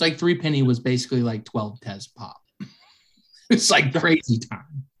 it's like 3 penny was basically like 12 Tez pop. It's like crazy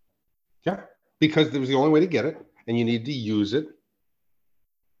time. Yeah, because it was the only way to get it, and you need to use it.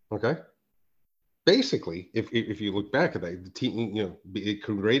 Okay. Basically, if you look back at that, the team, it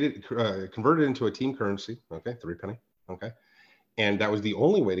converted into a team currency. Okay, 3 penny. Okay, and that was the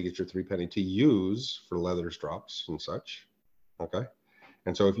only way to get your 3 penny to use for leathers drops and such. Okay,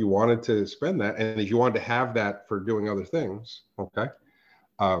 and so if you wanted to spend that, and if you wanted to have that for doing other things, okay,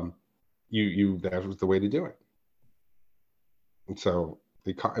 that was the way to do it. And so,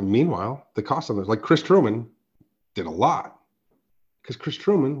 meanwhile, the cost on those, like Chris Truman, did a lot because Chris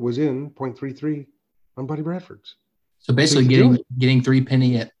Truman was in 0.33 on Buddy Bradford's. So basically, getting 3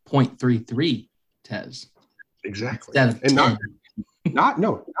 penny at 0.33 Tez. Exactly, and not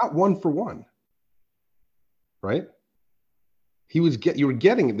 1 for 1, right? You were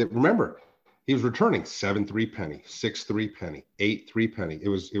getting that. Remember, he was returning 7 3 penny, 6 3 penny, 8 3 penny. It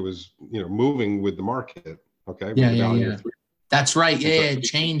was moving with the market. Okay. Yeah. That's right. Yeah, it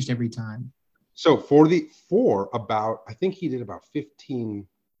changed every time. So I think he did about 15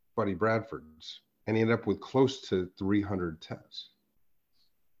 Buddy Bradfords, and he ended up with close to 300 Tez.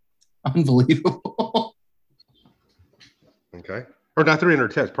 Unbelievable. Okay. Or not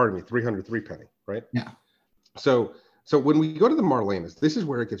 300 Tez, pardon me, 303 penny, right? Yeah. So when we go to the Marlenas, this is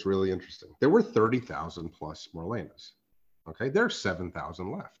where it gets really interesting. There were 30,000 plus Marlenas. Okay. There's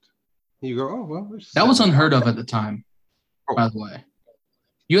 7,000 left. You go, oh, well, that was unheard of at the time, by the way.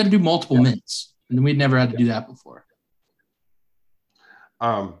 You had to do multiple mints, and we'd never had to do that before.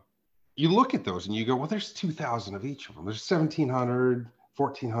 You look at those and you go, well, there's 2,000 of each of them. There's 1,700,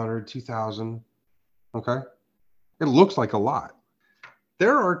 1,400, 2,000. Okay. It looks like a lot.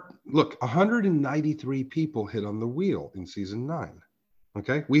 There are, 193 people hit on the wheel in season 9.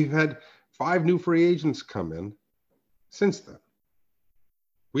 Okay. We've had 5 new free agents come in since then.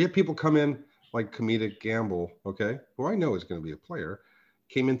 We have people come in like Comedic Gamble, okay, who I know is going to be a player,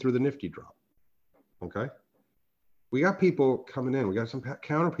 came in through the Nifty drop. Okay. We got people coming in. We got some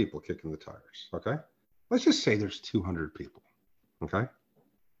counter people kicking the tires. Okay. Let's just say there's 200 people. Okay.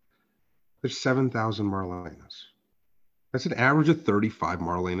 There's 7,000 Marlenas. That's an average of 35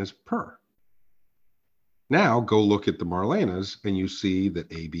 Marlenas per. Now go look at the Marlenas and you see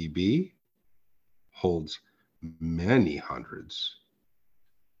that ABB holds many hundreds.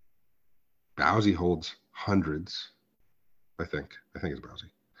 Bowsy holds hundreds. I think it's Bowsy.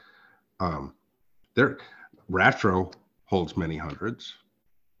 Ratro holds many hundreds.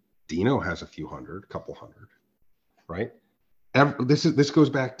 Dino has a few hundred, couple hundred, right? This goes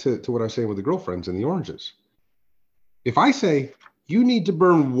back to what I was saying with the girlfriends and the oranges. If I say you need to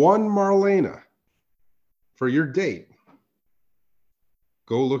burn 1 Marlena for your date,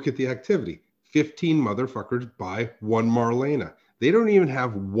 go look at the activity. 15 motherfuckers buy 1 Marlena. They don't even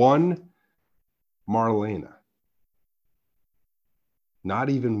have 1 Marlena. Not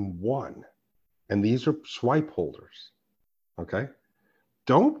even 1. And these are swipe holders. Okay?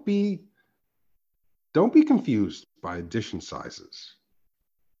 Don't be confused by edition sizes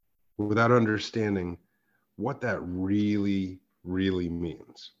without understanding what that really, really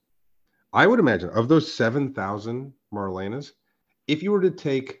means. I would imagine of those 7,000 Marlenas, if you were to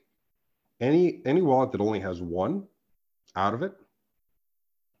take any wallet that only has 1 out of it,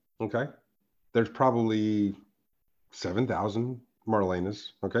 okay, there's probably 7,000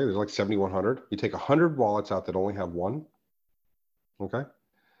 Marlenas. Okay, there's like 7,100. You take 100 wallets out that only have 1. Okay,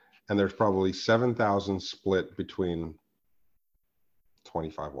 and there's probably 7,000 split between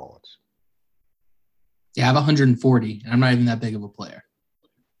 25 wallets. Yeah, I have 140, and I'm not even that big of a player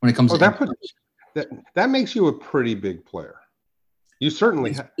when it comes to that makes you a pretty big player. You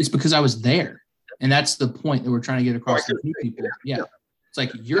certainly it's because I was there, and that's the point that we're trying to get across to new people. Yeah. It's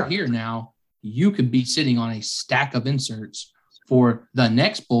like, you're Yeah. here now. You could be sitting on a stack of inserts for the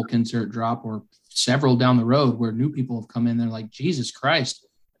next bulk insert drop or several down the road where new people have come in. They're like, Jesus Christ,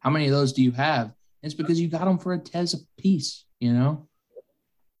 how many of those do you have? And it's because you got them for a Tez a piece, you know?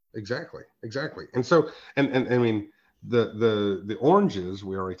 Exactly. And so, and I mean, the oranges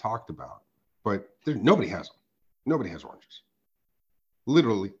we already talked about, but nobody has them. Nobody has oranges.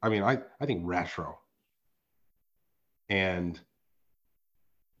 Literally, I mean, I think Retro and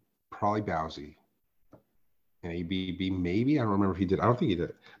probably Bowsy and ABB, maybe. I don't remember if he did. I don't think he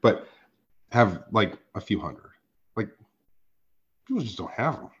did, but have like a few hundred. Like, people just don't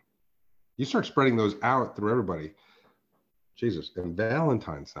have them. You start spreading those out through everybody. Jesus. And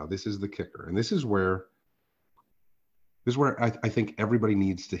Valentine's now, this is the kicker. And this is where I think everybody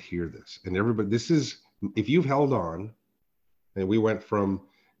needs to hear this. And everybody, this is, if you've held on, and we went from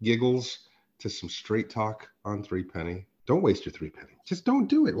giggles to some straight talk on Three Penny, don't waste your 3 penny. Just don't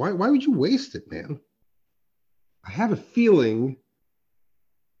do it. Why would you waste it, man? I have a feeling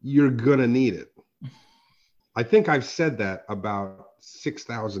you're gonna need it. I think I've said that about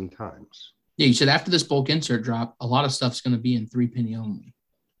 6,000 times. Yeah, you said after this bulk insert drop, a lot of stuff's going to be in 3 penny only.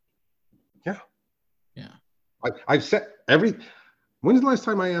 Yeah. Yeah. I've said when's the last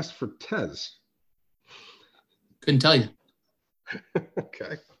time I asked for Tez? Couldn't tell you.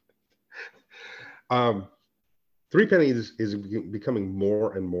 Okay. 3 pennies is becoming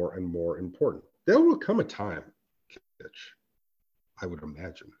more and more and more important. There will come a time, Kitch, I would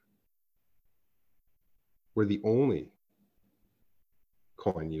imagine, where the only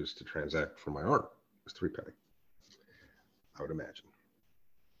coin used to transact for my art is 3 penny. I would imagine.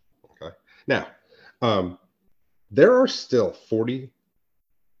 Okay. Now, there are still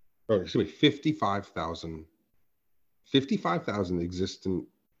 55,000 existent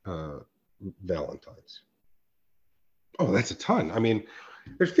Valentines. Oh, that's a ton. I mean,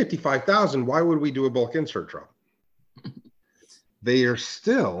 there's 55,000. Why would we do a bulk insert drop? They are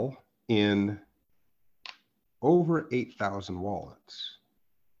still in over 8,000 wallets.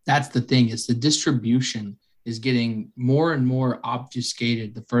 That's the thing, is the distribution is getting more and more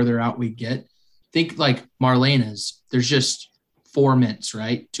obfuscated the further out we get. Think like Marlena's. There's just 4 mints,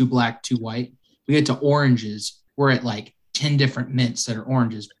 right? 2 black, 2 white. We get to oranges. We're at like 10 different mints that are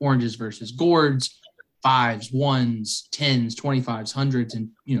oranges. Oranges versus gourds, 5s, 1s, 10s, 25s, 100s. And,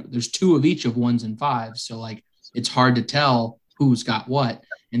 there's 2 of each of 1s and 5s. So, like, it's hard to tell who's got what.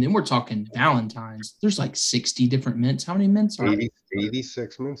 And then we're talking Valentine's. There's like 60 different mints. How many mints are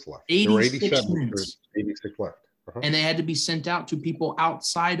 86 mints left. 86 mints. 86 left. Uh-huh. And they had to be sent out to people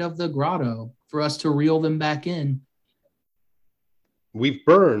outside of the grotto for us to reel them back in. We've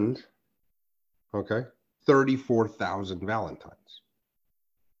burned, 34,000 Valentines.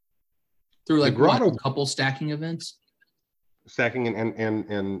 Through like grotto, a couple stacking events? Stacking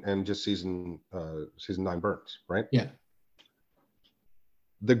and just season 9 burns, right? Yeah.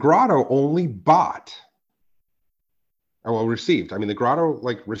 The grotto only received. I mean, the grotto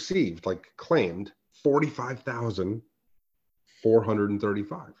claimed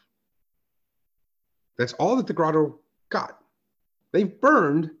 45,435. That's all that the grotto got. They've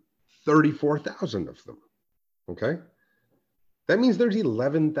burned 34,000 of them. Okay. That means there's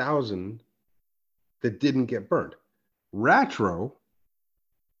 11,000 that didn't get burned. Retro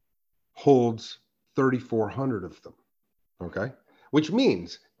holds 3,400 of them. Okay. Which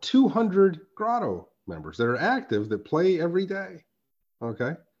means 200 grotto members that are active, that play every day,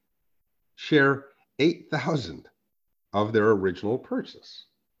 share 8,000 of their original purchase.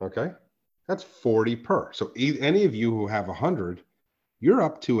 That's 40 per. So any of you who have 100, you're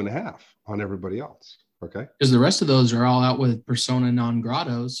up 2.5 on everybody else. Because the rest of those are all out with persona non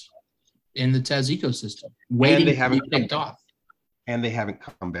grottos in the Tez ecosystem, waiting to be picked off. And they haven't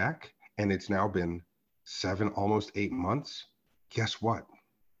come back. And it's now been 7, almost 8 months. Guess what?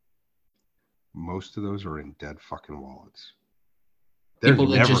 Most of those are in dead fucking wallets. People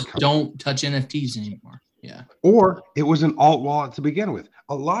that just don't touch NFTs anymore. Yeah. Or it was an alt wallet to begin with.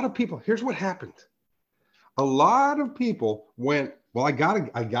 A lot of people, here's what happened. A lot of people went, well, I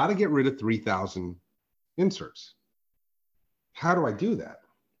gotta get rid of 3,000 inserts. How do I do that?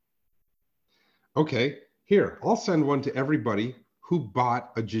 Okay, here, I'll send one to everybody who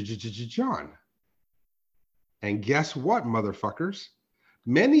bought a John. And guess what, motherfuckers?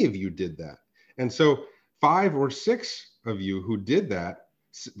 Many of you did that. And so 5 or 6 of you who did that,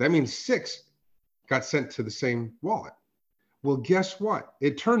 that means 6 got sent to the same wallet. Well, guess what?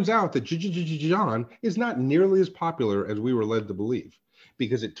 It turns out that John is not nearly as popular as we were led to believe,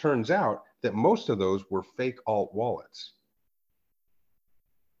 because it turns out that most of those were fake alt wallets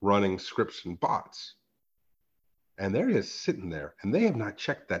running scripts and bots. and they're just sitting there, and they have not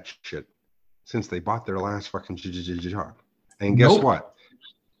checked that shit since they bought their last fucking job. And guess Nope. what?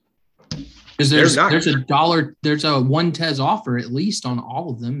 Because They're not. there's a one Tez offer at least on all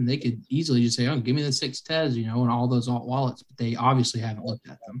of them. They could easily just say, "Oh, give me the 6 Tez," and all those alt wallets. But they obviously haven't looked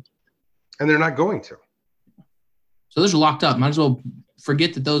at them, And they're not going to. so those are locked up. Might as well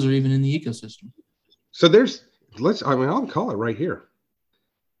forget that those are even in the ecosystem. So I'll call it right here.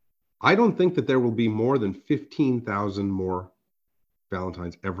 I don't think that there will be more than 15,000 more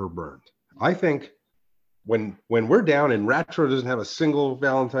Valentines ever burned. I think when we're down and Ratro doesn't have a single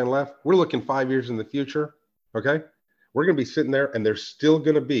Valentine left, we're looking 5 years in the future, okay? We're going to be sitting there, and there's still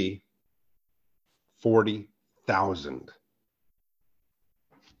going to be 40,000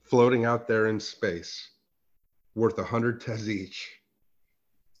 floating out there in space, worth 100 Tez each.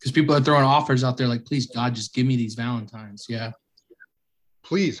 Because people are throwing offers out there like, please, God, just give me these Valentines. Yeah.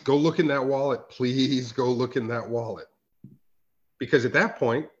 Please go look in that wallet. Please go look in that wallet. Because at that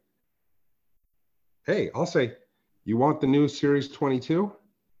point, hey, I'll say, you want the new Series 22?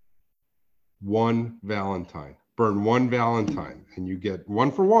 One Valentine. Burn one Valentine, and you get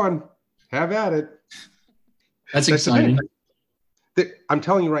one for one. Have at it. That's exciting. I'm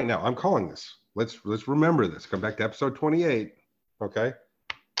telling you right now, I'm calling this. Let's remember this. Come back to episode 28, okay?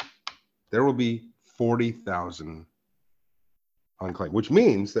 There will be 40,000 unclaimed, which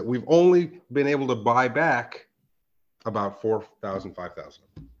means that we've only been able to buy back about 4,000, 5,000.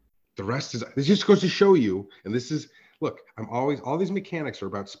 The rest is, this just goes to show you, and this is, look, all these mechanics are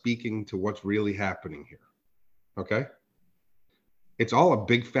about speaking to what's really happening here, okay? It's all a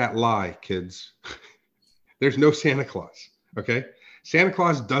big fat lie, kids. There's no Santa Claus, okay? Santa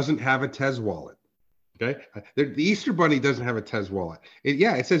Claus doesn't have a Tez wallet, okay? The Easter Bunny doesn't have a Tez wallet.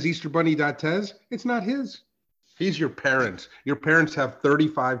 It says easterbunny.tez. It's not his. He's your parents. Your parents have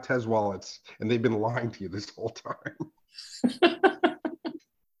 35 Tez wallets, and they've been lying to you this whole time.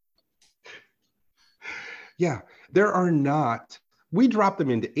 Yeah, there are not. We dropped them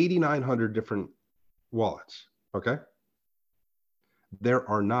into 8,900 different wallets, okay? There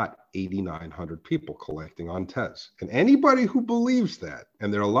are not 8,900 people collecting on Tez. And anybody who believes that,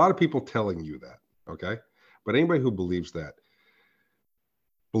 and there are a lot of people telling you that, okay? But anybody who believes that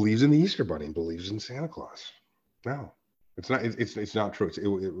believes in the Easter Bunny and believes in Santa Claus. No, it's not. It's not true.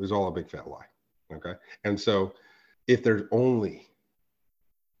 It was all a big fat lie. Okay. And so if there's only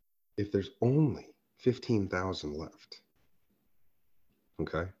 15,000 left,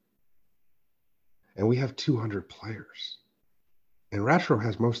 okay, and we have 200 players, and Ratro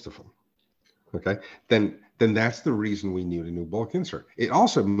has most of them, okay, then that's the reason we need a new bulk insert. It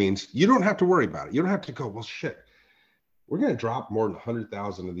also means you don't have to worry about it. You don't have to go, well, shit, we're going to drop more than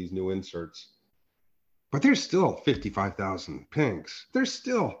 100,000 of these new inserts. But there's still 55,000 pinks. There's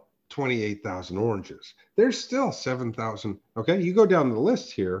still 28,000 oranges. There's still 7,000. Okay, you go down the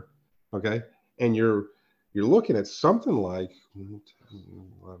list here, okay, and you're looking at something like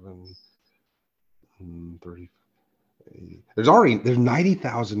 11, 30. There's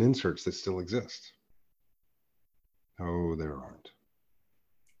 90,000 inserts that still exist. No, there aren't.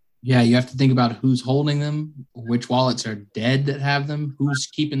 Yeah, you have to think about who's holding them, which wallets are dead that have them, who's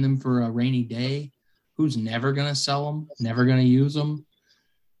keeping them for a rainy day. Who's never going to sell them, never going to use them.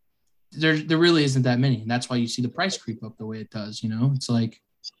 There really isn't that many. And that's why you see the price creep up the way it does. It's like,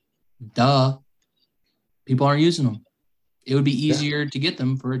 duh, people aren't using them. It would be easier to get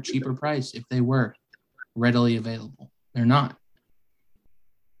them for a cheaper price if they were readily available. They're not.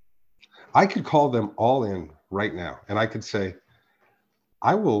 I could call them all in right now. And I could say,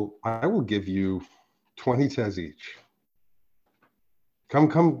 I will give you 20 Tez each. Come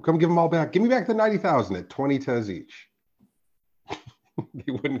give them all back. Give me back the 90,000 at 20 Tez each.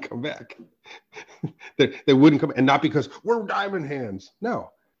 They wouldn't come back. They wouldn't come, and not because we're diamond hands.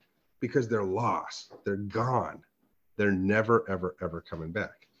 No, because they're lost. They're gone. They're never, ever, ever coming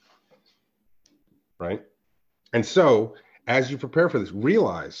back. Right? And so, as you prepare for this,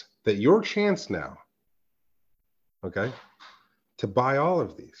 realize that your chance now, okay, to buy all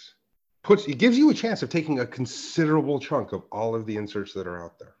of these, it gives you a chance of taking a considerable chunk of all of the inserts that are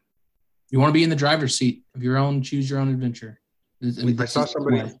out there. You want to be in the driver's seat of your own, choose your own adventure. I saw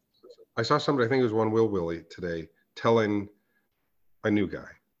somebody, I think it was one Will Willie today, telling a new guy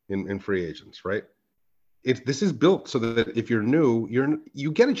in free agents, right? This is built so that if you're new,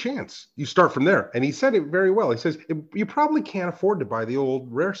 you get a chance. You start from there. And he said it very well. He says, you probably can't afford to buy the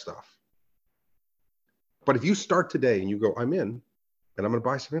old rare stuff. But if you start today and you go, I'm in, and I'm going to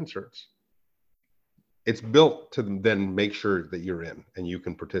buy some inserts, it's built to then make sure that you're in and you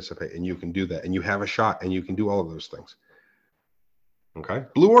can participate and you can do that and you have a shot and you can do all of those things. Okay.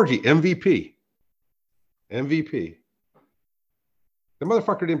 Blue Orgy MVP. MVP. The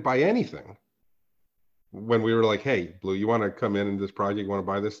motherfucker didn't buy anything. When we were like, hey, Blue, you want to come in this project? You want to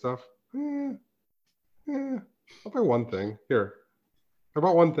buy this stuff? I'll buy one thing. Here. I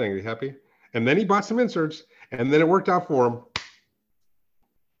bought one thing. Are you happy? And then he bought some inserts, and then it worked out for him.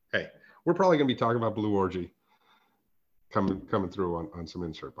 Hey, we're probably going to be talking about Blue Orgy coming through on some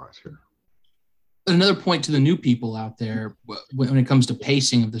insert buys here. Another point to the new people out there when it comes to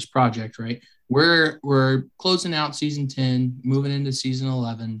pacing of this project, right? We're closing out season 10, moving into season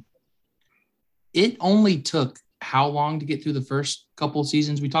 11. It only took how long to get through the first couple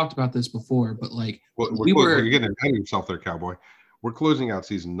seasons? We talked about this before, but like you're getting ahead of yourself there, cowboy. We're closing out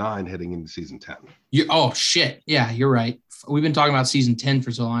season 9, heading into season 10. Oh shit! Yeah, you're right. We've been talking about season 10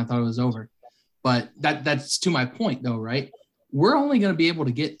 for so long. I thought it was over, but that's to my point, though, right? We're only going to be able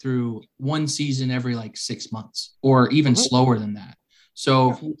to get through one season every like 6 months, or even slower than that.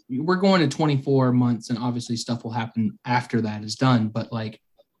 So we're going to 24 months, and obviously stuff will happen after that is done. But like,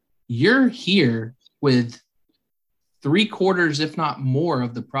 you're here with 3/4, if not more,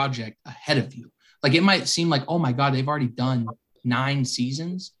 of the project ahead of you. Like, it might seem like, oh my God, they've already done 9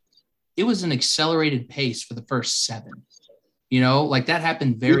 seasons. It was an accelerated pace for the first 7. You know, like that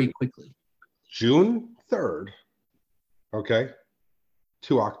happened very quickly. June 3rd, okay,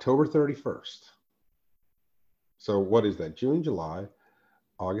 to October 31st. So what is that? June, July,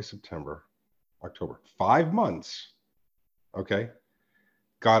 August, September, October. 5 months, okay,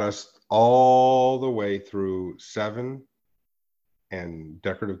 got us all the way through 7 and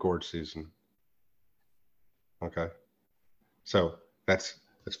Decorative Gorge season. Okay. So that's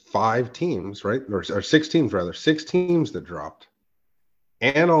 5 teams, right? Or 6 teams, rather. 6 teams that dropped.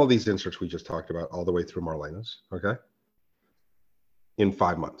 And all these inserts we just talked about all the way through Marlena's, okay? In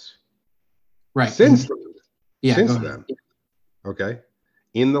 5 months. Right. Since then, okay?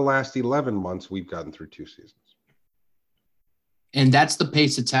 In the last 11 months, we've gotten through 2 seasons. And that's the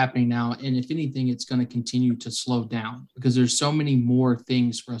pace that's happening now. And if anything, it's going to continue to slow down because there's so many more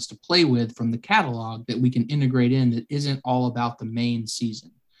things for us to play with from the catalog that we can integrate in that isn't all about the main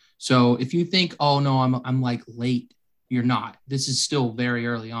season. So if you think, oh no, I'm like late, you're not. This is still very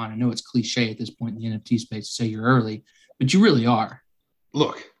early on. I know it's cliche at this point in the NFT space to say you're early, but you really are.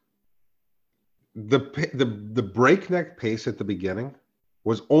 Look, the breakneck pace at the beginning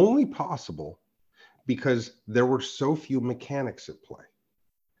was only possible because there were so few mechanics at play.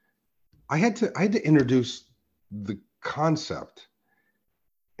 I had to introduce the concept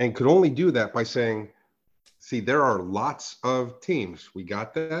and could only do that by saying, see, there are lots of teams. We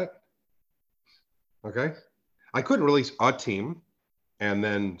got that? Okay. I couldn't release a team and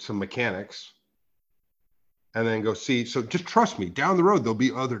then some mechanics and then go, see, so just trust me, down the road, there'll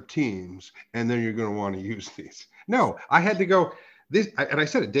be other teams and then you're going to want to use these. No, I had to go this. And I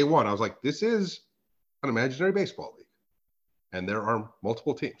said it day one, I was like, this is an imaginary baseball league. And there are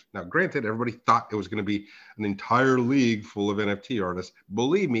multiple teams. Now, granted, everybody thought it was going to be an entire league full of NFT artists.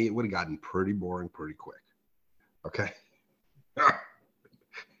 Believe me, it would have gotten pretty boring pretty quick. Okay.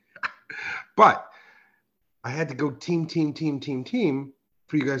 But I had to go team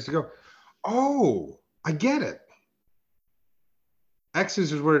for you guys to go, oh, I get it.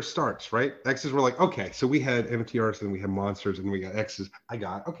 X's is where it starts, right? X's were like, okay, so we had NFT artists and we had monsters and we got X's.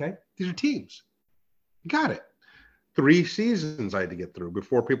 Okay, these are teams. Got it. 3 seasons I had to get through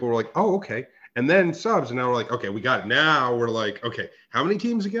before people were like, oh, okay. And then subs, and now we're like, okay, we got it. Now we're like, okay, how many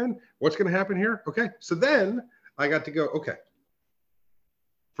teams again? What's going to happen here? Okay. So then I got to go, okay.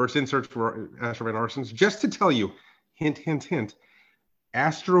 First insert for Astrovan Arsons. Just to tell you, hint,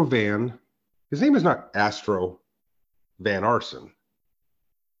 Astrovan, his name is not Astro Van Arsen.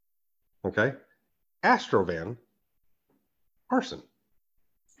 Okay. Astrovan Arsen.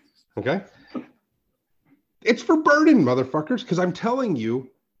 Okay. It's for burden, motherfuckers, because I'm telling you,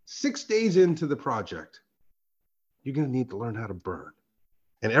 6 days into the project, you're going to need to learn how to burn.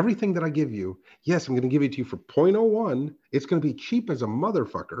 And everything that I give you, yes, I'm going to give it to you for 0.01. It's going to be cheap as a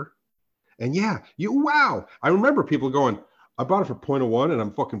motherfucker. And yeah, wow. I remember people going, I bought it for 0.01 and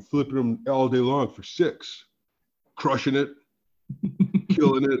I'm fucking flipping them all day long for 6. Crushing it.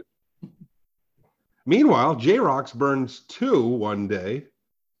 Killing it. Meanwhile, J-Rocks burns 2 one day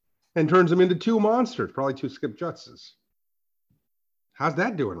and turns them into 2 monsters, probably 2 Skip Jutses. How's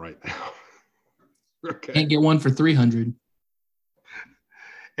that doing right now? Okay. Can't get one for 300.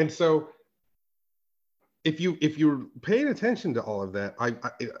 And so if you're paying attention to all of that,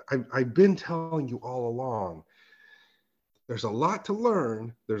 I've been telling you all along, there's a lot to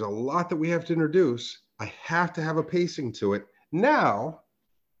learn. There's a lot that we have to introduce. I have to have a pacing to it. Now,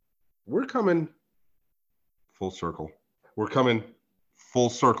 we're coming full circle. We're coming full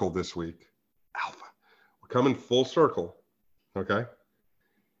circle this week. Alpha. We're coming full circle. Okay.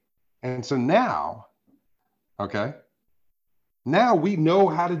 And so now, okay, now we know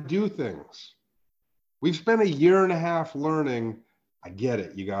how to do things. We've spent a year and a half learning. I get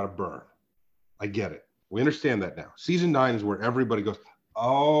it. You got to burn. I get it. We understand that now. Season 9 is where everybody goes,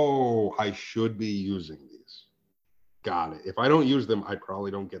 oh, I should be using these. Got it. If I don't use them, I probably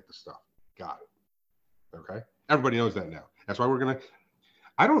don't get the stuff. Got it. Okay. Everybody knows that now. That's why we're going to,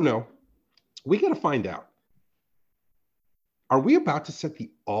 I don't know. We got to find out. Are we about to set the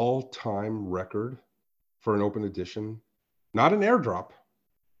all-time record for an open edition? Not an airdrop,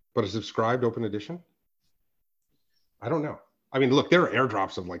 but a subscribed open edition? I don't know. I mean, look, there are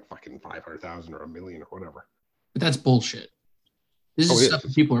airdrops of like fucking 500,000 or a million or whatever. But that's bullshit. This is stuff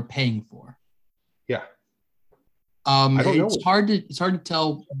that people are paying for. Yeah. I don't know. It's hard to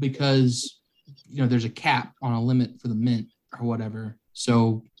tell because there's a cap on a limit for the mint or whatever.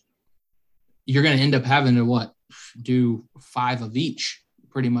 So you're going to end up having to do 5 of each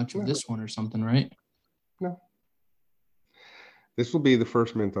pretty much of this one or something, right? No. This will be the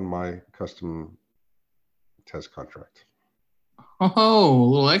first mint on my custom test contract. Oh, a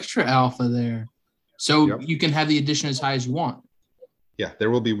little extra alpha there. So you can have the edition as high as you want. Yeah, there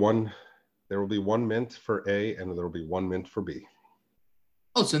will be one mint for A and there will be one mint for B.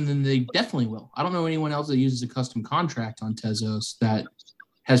 Oh, so then they definitely will. I don't know anyone else that uses a custom contract on Tezos that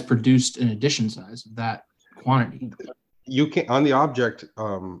has produced an edition size of that quantity. You can on the object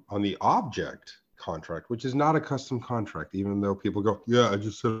contract, which is not a custom contract, even though people go, yeah, I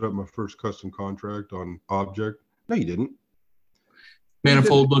just set up my first custom contract on object. No, you didn't.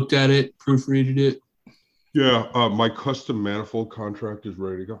 Manifold looked at it, proofreaded it. Yeah, my custom manifold contract is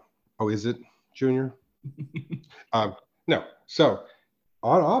ready to go. Oh, is it, Junior? No. So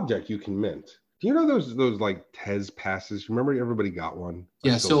on object, you can mint. Do you know those like Tez passes? Remember, everybody got one.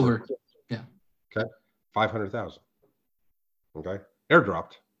 Yeah, silver. Yeah. Okay, 500,000. Okay,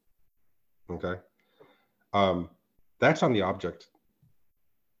 airdropped. Okay, that's on the object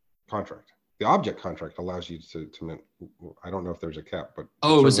contract. The object contract allows you to mint. I don't know if there's a cap, but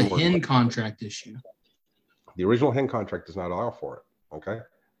it was a HEN contract issue. The original HEN contract does not allow for it. Okay,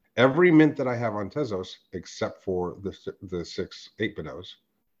 every mint that I have on Tezos, except for the 6 8-bitos,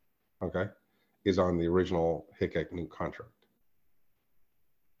 okay, is on the original HICAC new contract.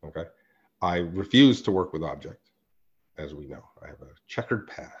 Okay, I refuse to work with object, as we know. I have a checkered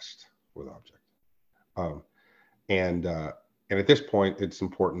past with object, and at this point, it's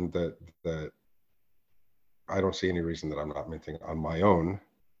important that I don't see any reason that I'm not minting on my own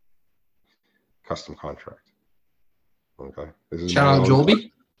custom contract. Okay, this is shout out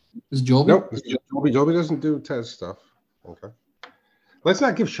Jolby. Is Jolby? Nope, Jolby doesn't do Tez stuff. Okay, let's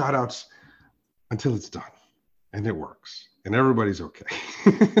not give shout outs until it's done and it works and everybody's okay.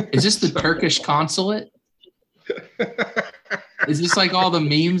 Is this the Turkish consulate? Is this like all the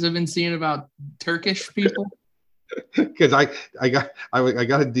memes I've been seeing about Turkish people? Because I got a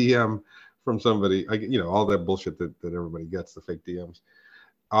DM from somebody, all that bullshit that everybody gets, the fake DMs,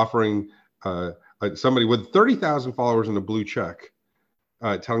 offering somebody with 30,000 followers and a blue check,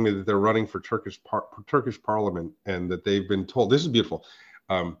 telling me that they're running for Turkish Parliament and that they've been told, this is beautiful,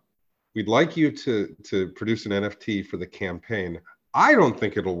 we'd like you to produce an NFT for the campaign. I don't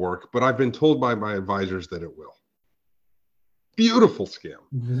think it'll work, but I've been told by my advisors that it will. Beautiful scam.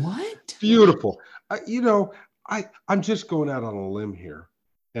 What? Beautiful. I'm just going out on a limb here,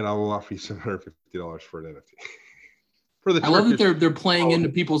 and I will offer you $750 for an NFT. I love that they're playing into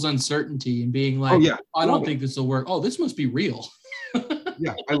people's uncertainty and being like, I don't think this will work. Oh, this must be real.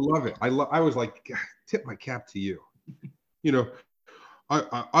 Yeah, I love it. I was like, tip my cap to you.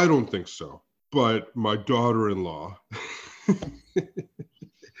 I don't think so, but my daughter-in-law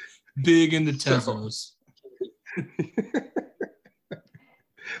big into Tezos.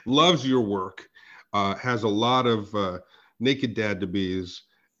 Loves your work, has a lot of naked dad-to-be's,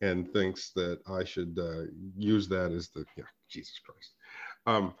 and thinks that I should use that as Jesus Christ.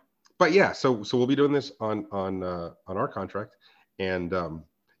 But yeah, so we'll be doing this on our contract, and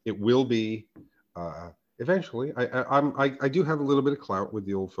it will be eventually. I do have a little bit of clout with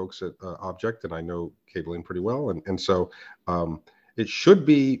the old folks at Object, and I know cabling pretty well, and so it should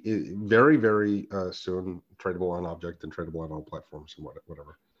be very, very soon tradable on Object and tradable on all platforms and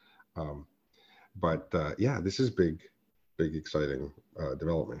whatever. But this is big, exciting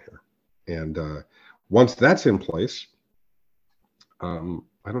development here. And once that's in place,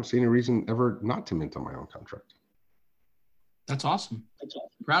 I don't see any reason ever not to mint on my own contract. That's awesome.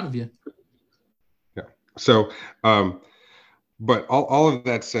 Proud of you. Yeah. So, but all of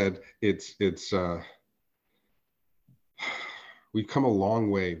that said, it's we've come a long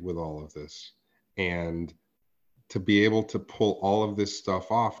way with all of this, and to be able to pull all of this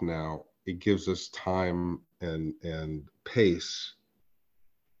stuff off now, it gives us time and pace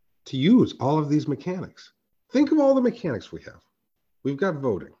to use all of these mechanics. Think of all the mechanics we have. We've got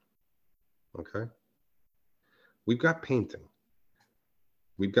voting. Okay. We've got painting.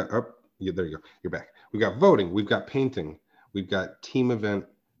 We've got yeah, there you go. You're back. We've got voting. We've got painting. We've got team event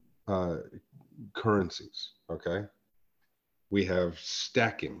currencies. Okay. We have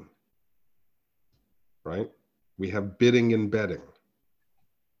stacking. Right. We have bidding and betting.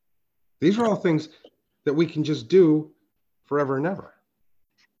 These are all things that we can just do forever and ever.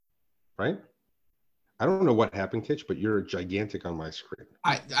 Right. I don't know what happened, Kitch, but you're gigantic on my screen.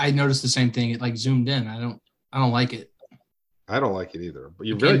 I noticed the same thing. It like zoomed in. I don't like it. I don't like it either. But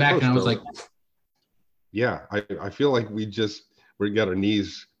you're Came very back close, and I was though. like, Yeah, I feel like we got our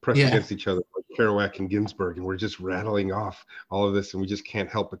knees pressed against each other like Kerouac and Ginsberg, and we're just rattling off all of this, and we just can't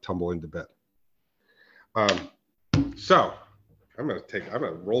help but tumble into bed. So I'm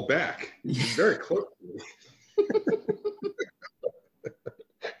gonna roll back. You're very close to me.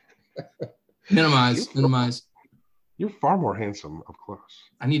 minimize. You're far more handsome up close.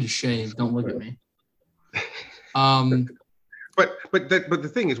 I need to shave. Don't look at me. But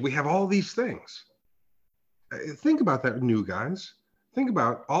the thing is, we have all these things. Think about that, new guys. Think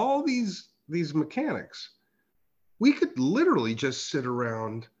about all these mechanics. We could literally just sit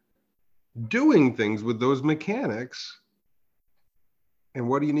around doing things with those mechanics. And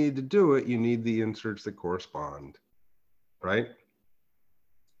what do you need to do it? You need the inserts that correspond, right?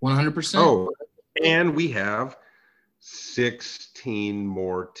 100%. Oh, and we have 16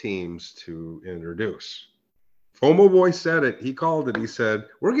 more teams to introduce. FOMO Boy said it. He called it. He said,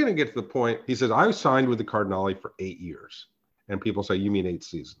 we're going to get to the point. He says, I signed with the Cardinali for 8 years. And people say, you mean 8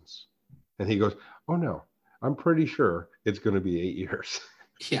 seasons? And he goes, oh, no, I'm pretty sure it's going to be 8 years.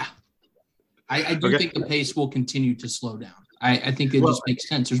 Yeah. I do think the pace will continue to slow down. I think it just makes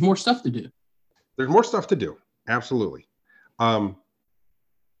sense. There's more stuff to do. There's more stuff to do. Absolutely. At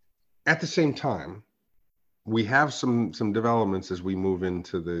the same time, we have some developments as we move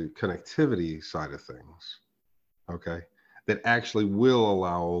into the connectivity side of things, okay, that actually will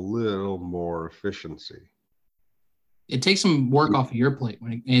allow a little more efficiency. It takes some work off of your plate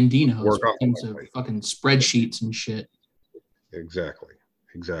and Dino's Work off in terms my of plate. fucking spreadsheets and shit. Exactly.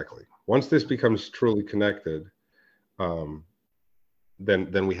 Once this becomes truly connected,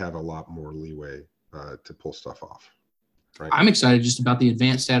 then we have a lot more leeway to pull stuff off. Right? I'm excited just about the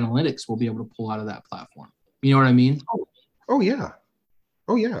advanced analytics we'll be able to pull out of that platform. You know what I mean? Oh yeah.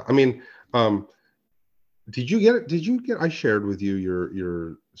 I mean, did you get it? I shared with you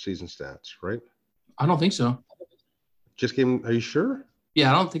your season stats, right? I don't think so. Just came. Are you sure?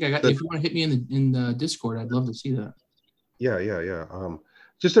 Yeah, I don't think I got. If you want to hit me in the Discord, I'd love to see that. Yeah.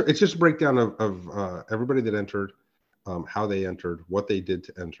 It's just a breakdown of everybody that entered, how they entered, what they did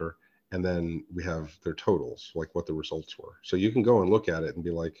to enter, and then we have their totals, like what the results were. So you can go and look at it and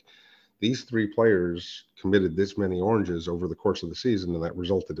be like, these 3 players committed this many oranges over the course of the season, and that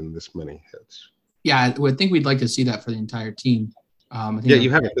resulted in this many hits. Yeah, I think we'd like to see that for the entire team.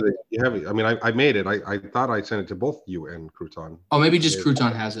 You have it. You have it. I mean, I made it. I thought I sent it to both you and Crouton. Oh, maybe just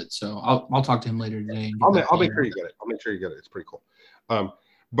Crouton has it. So I'll talk to him later today. I'll make sure you get it. I'll make sure you get it. It's pretty cool.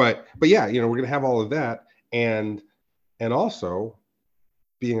 But yeah, we're gonna have all of that, and also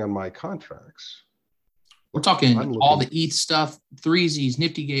being on my contracts. We're talking all the ETH stuff, Threesies,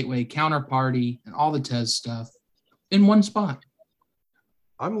 Nifty Gateway, Counterparty, and all the Tez stuff in one spot.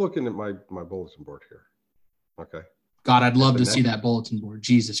 I'm looking at my bulletin board here. Okay. God, I'd love to see that bulletin board.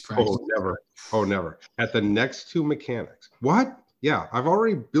 Jesus Christ. Oh, never. At the next 2 mechanics. What? Yeah, I've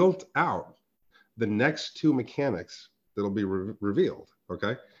already built out the next 2 mechanics that'll be revealed.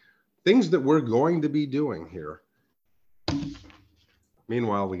 Okay. Things that we're going to be doing here.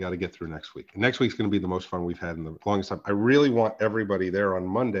 Meanwhile, we got to get through next week. Next week's going to be the most fun we've had in the longest time. I really want everybody there on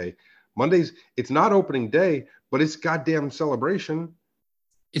Monday. Mondays, it's not opening day, but it's goddamn celebration.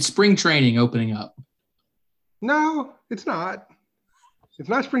 It's spring training opening up. No, it's not. It's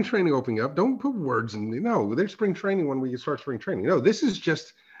not spring training opening up. Don't put words in. No, there's spring training when we start spring training. No, this is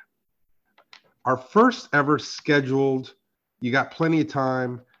just our first ever scheduled. You got plenty of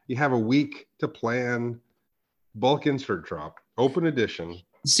time. You have a week to plan. Bulk insert drop. Open edition.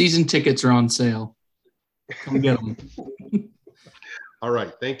 Season tickets are on sale. Come get them. All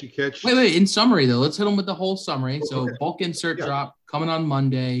right. Thank you, Kitch. Wait. In summary, though, let's hit them with the whole summary. So Okay. bulk insert drop coming on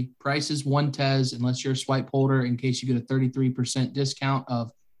Monday. Price is 1 Tez unless you're a swipe holder in case you get a 33% discount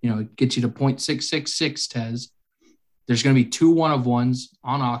of, it gets you to 0.666 Tez. There's going to be 2 1-of-1s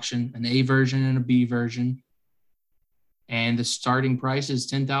on auction, an A version and a B version. And the starting price is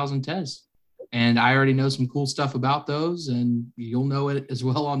 10,000 Tez. And I already know some cool stuff about those, and you'll know it as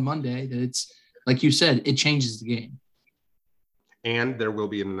well on Monday. That it's, like you said, it changes the game. And there will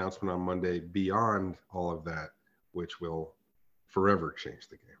be an announcement on Monday beyond all of that, which will forever change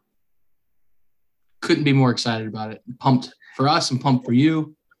the game. Couldn't be more excited about it. Pumped for us and pumped for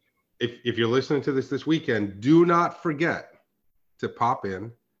you. If you're listening to this weekend, do not forget to pop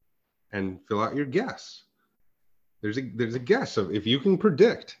in and fill out your guess. There's a guess of, if you can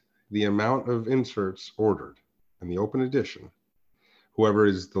predict the amount of inserts ordered in the open edition, whoever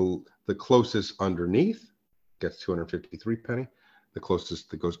is the closest underneath gets 253 penny. The closest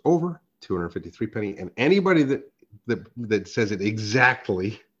that goes over, 253 penny. And anybody that says it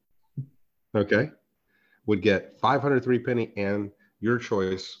exactly, okay, would get 503 penny and your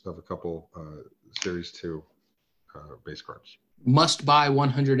choice of a couple Series 2 base cards. Must buy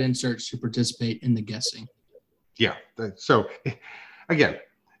 100 inserts to participate in the guessing. Yeah. So again,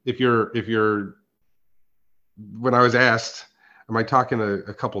 if you're when I was asked, am I talking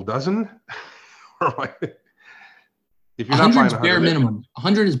a couple dozen? Or am I, if you're not buying 100, bare minimum.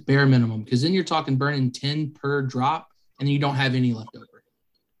 100 is bare minimum, because then you're talking burning 10 per drop, and then you don't have any left over.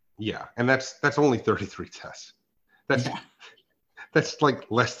 Yeah, and that's only 33 tests. That's like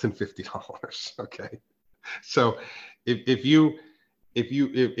less than $50. Okay, so if you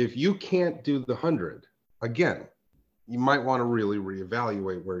can't do the 100, again, you might want to really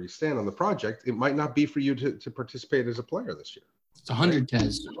reevaluate where you stand on the project. It might not be for you to participate as a player this year. It's 100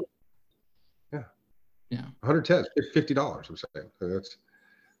 tests. Yeah. 100 tests, $50. I'm saying that's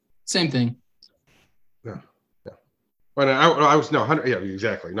same thing. Yeah. But I was 100. Yeah,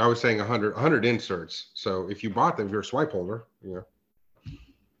 exactly. And I was saying 100 inserts. So if you bought them, if you're a swipe holder,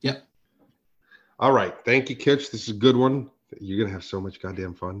 Yep. All right. Thank you, Kitch. This is a good one. You're gonna have so much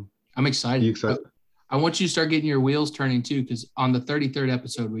goddamn fun. I'm excited. You excited? I want you to start getting your wheels turning too, because on the 33rd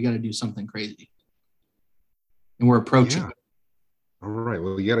episode, we got to do something crazy, and we're approaching. Yeah. All right.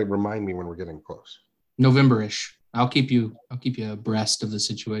 Well, you got to remind me when we're getting close. November-ish. I'll keep you abreast of the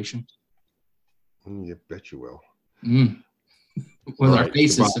situation. You bet you will. With All our right,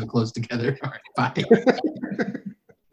 faces goodbye. so close together. All right, bye.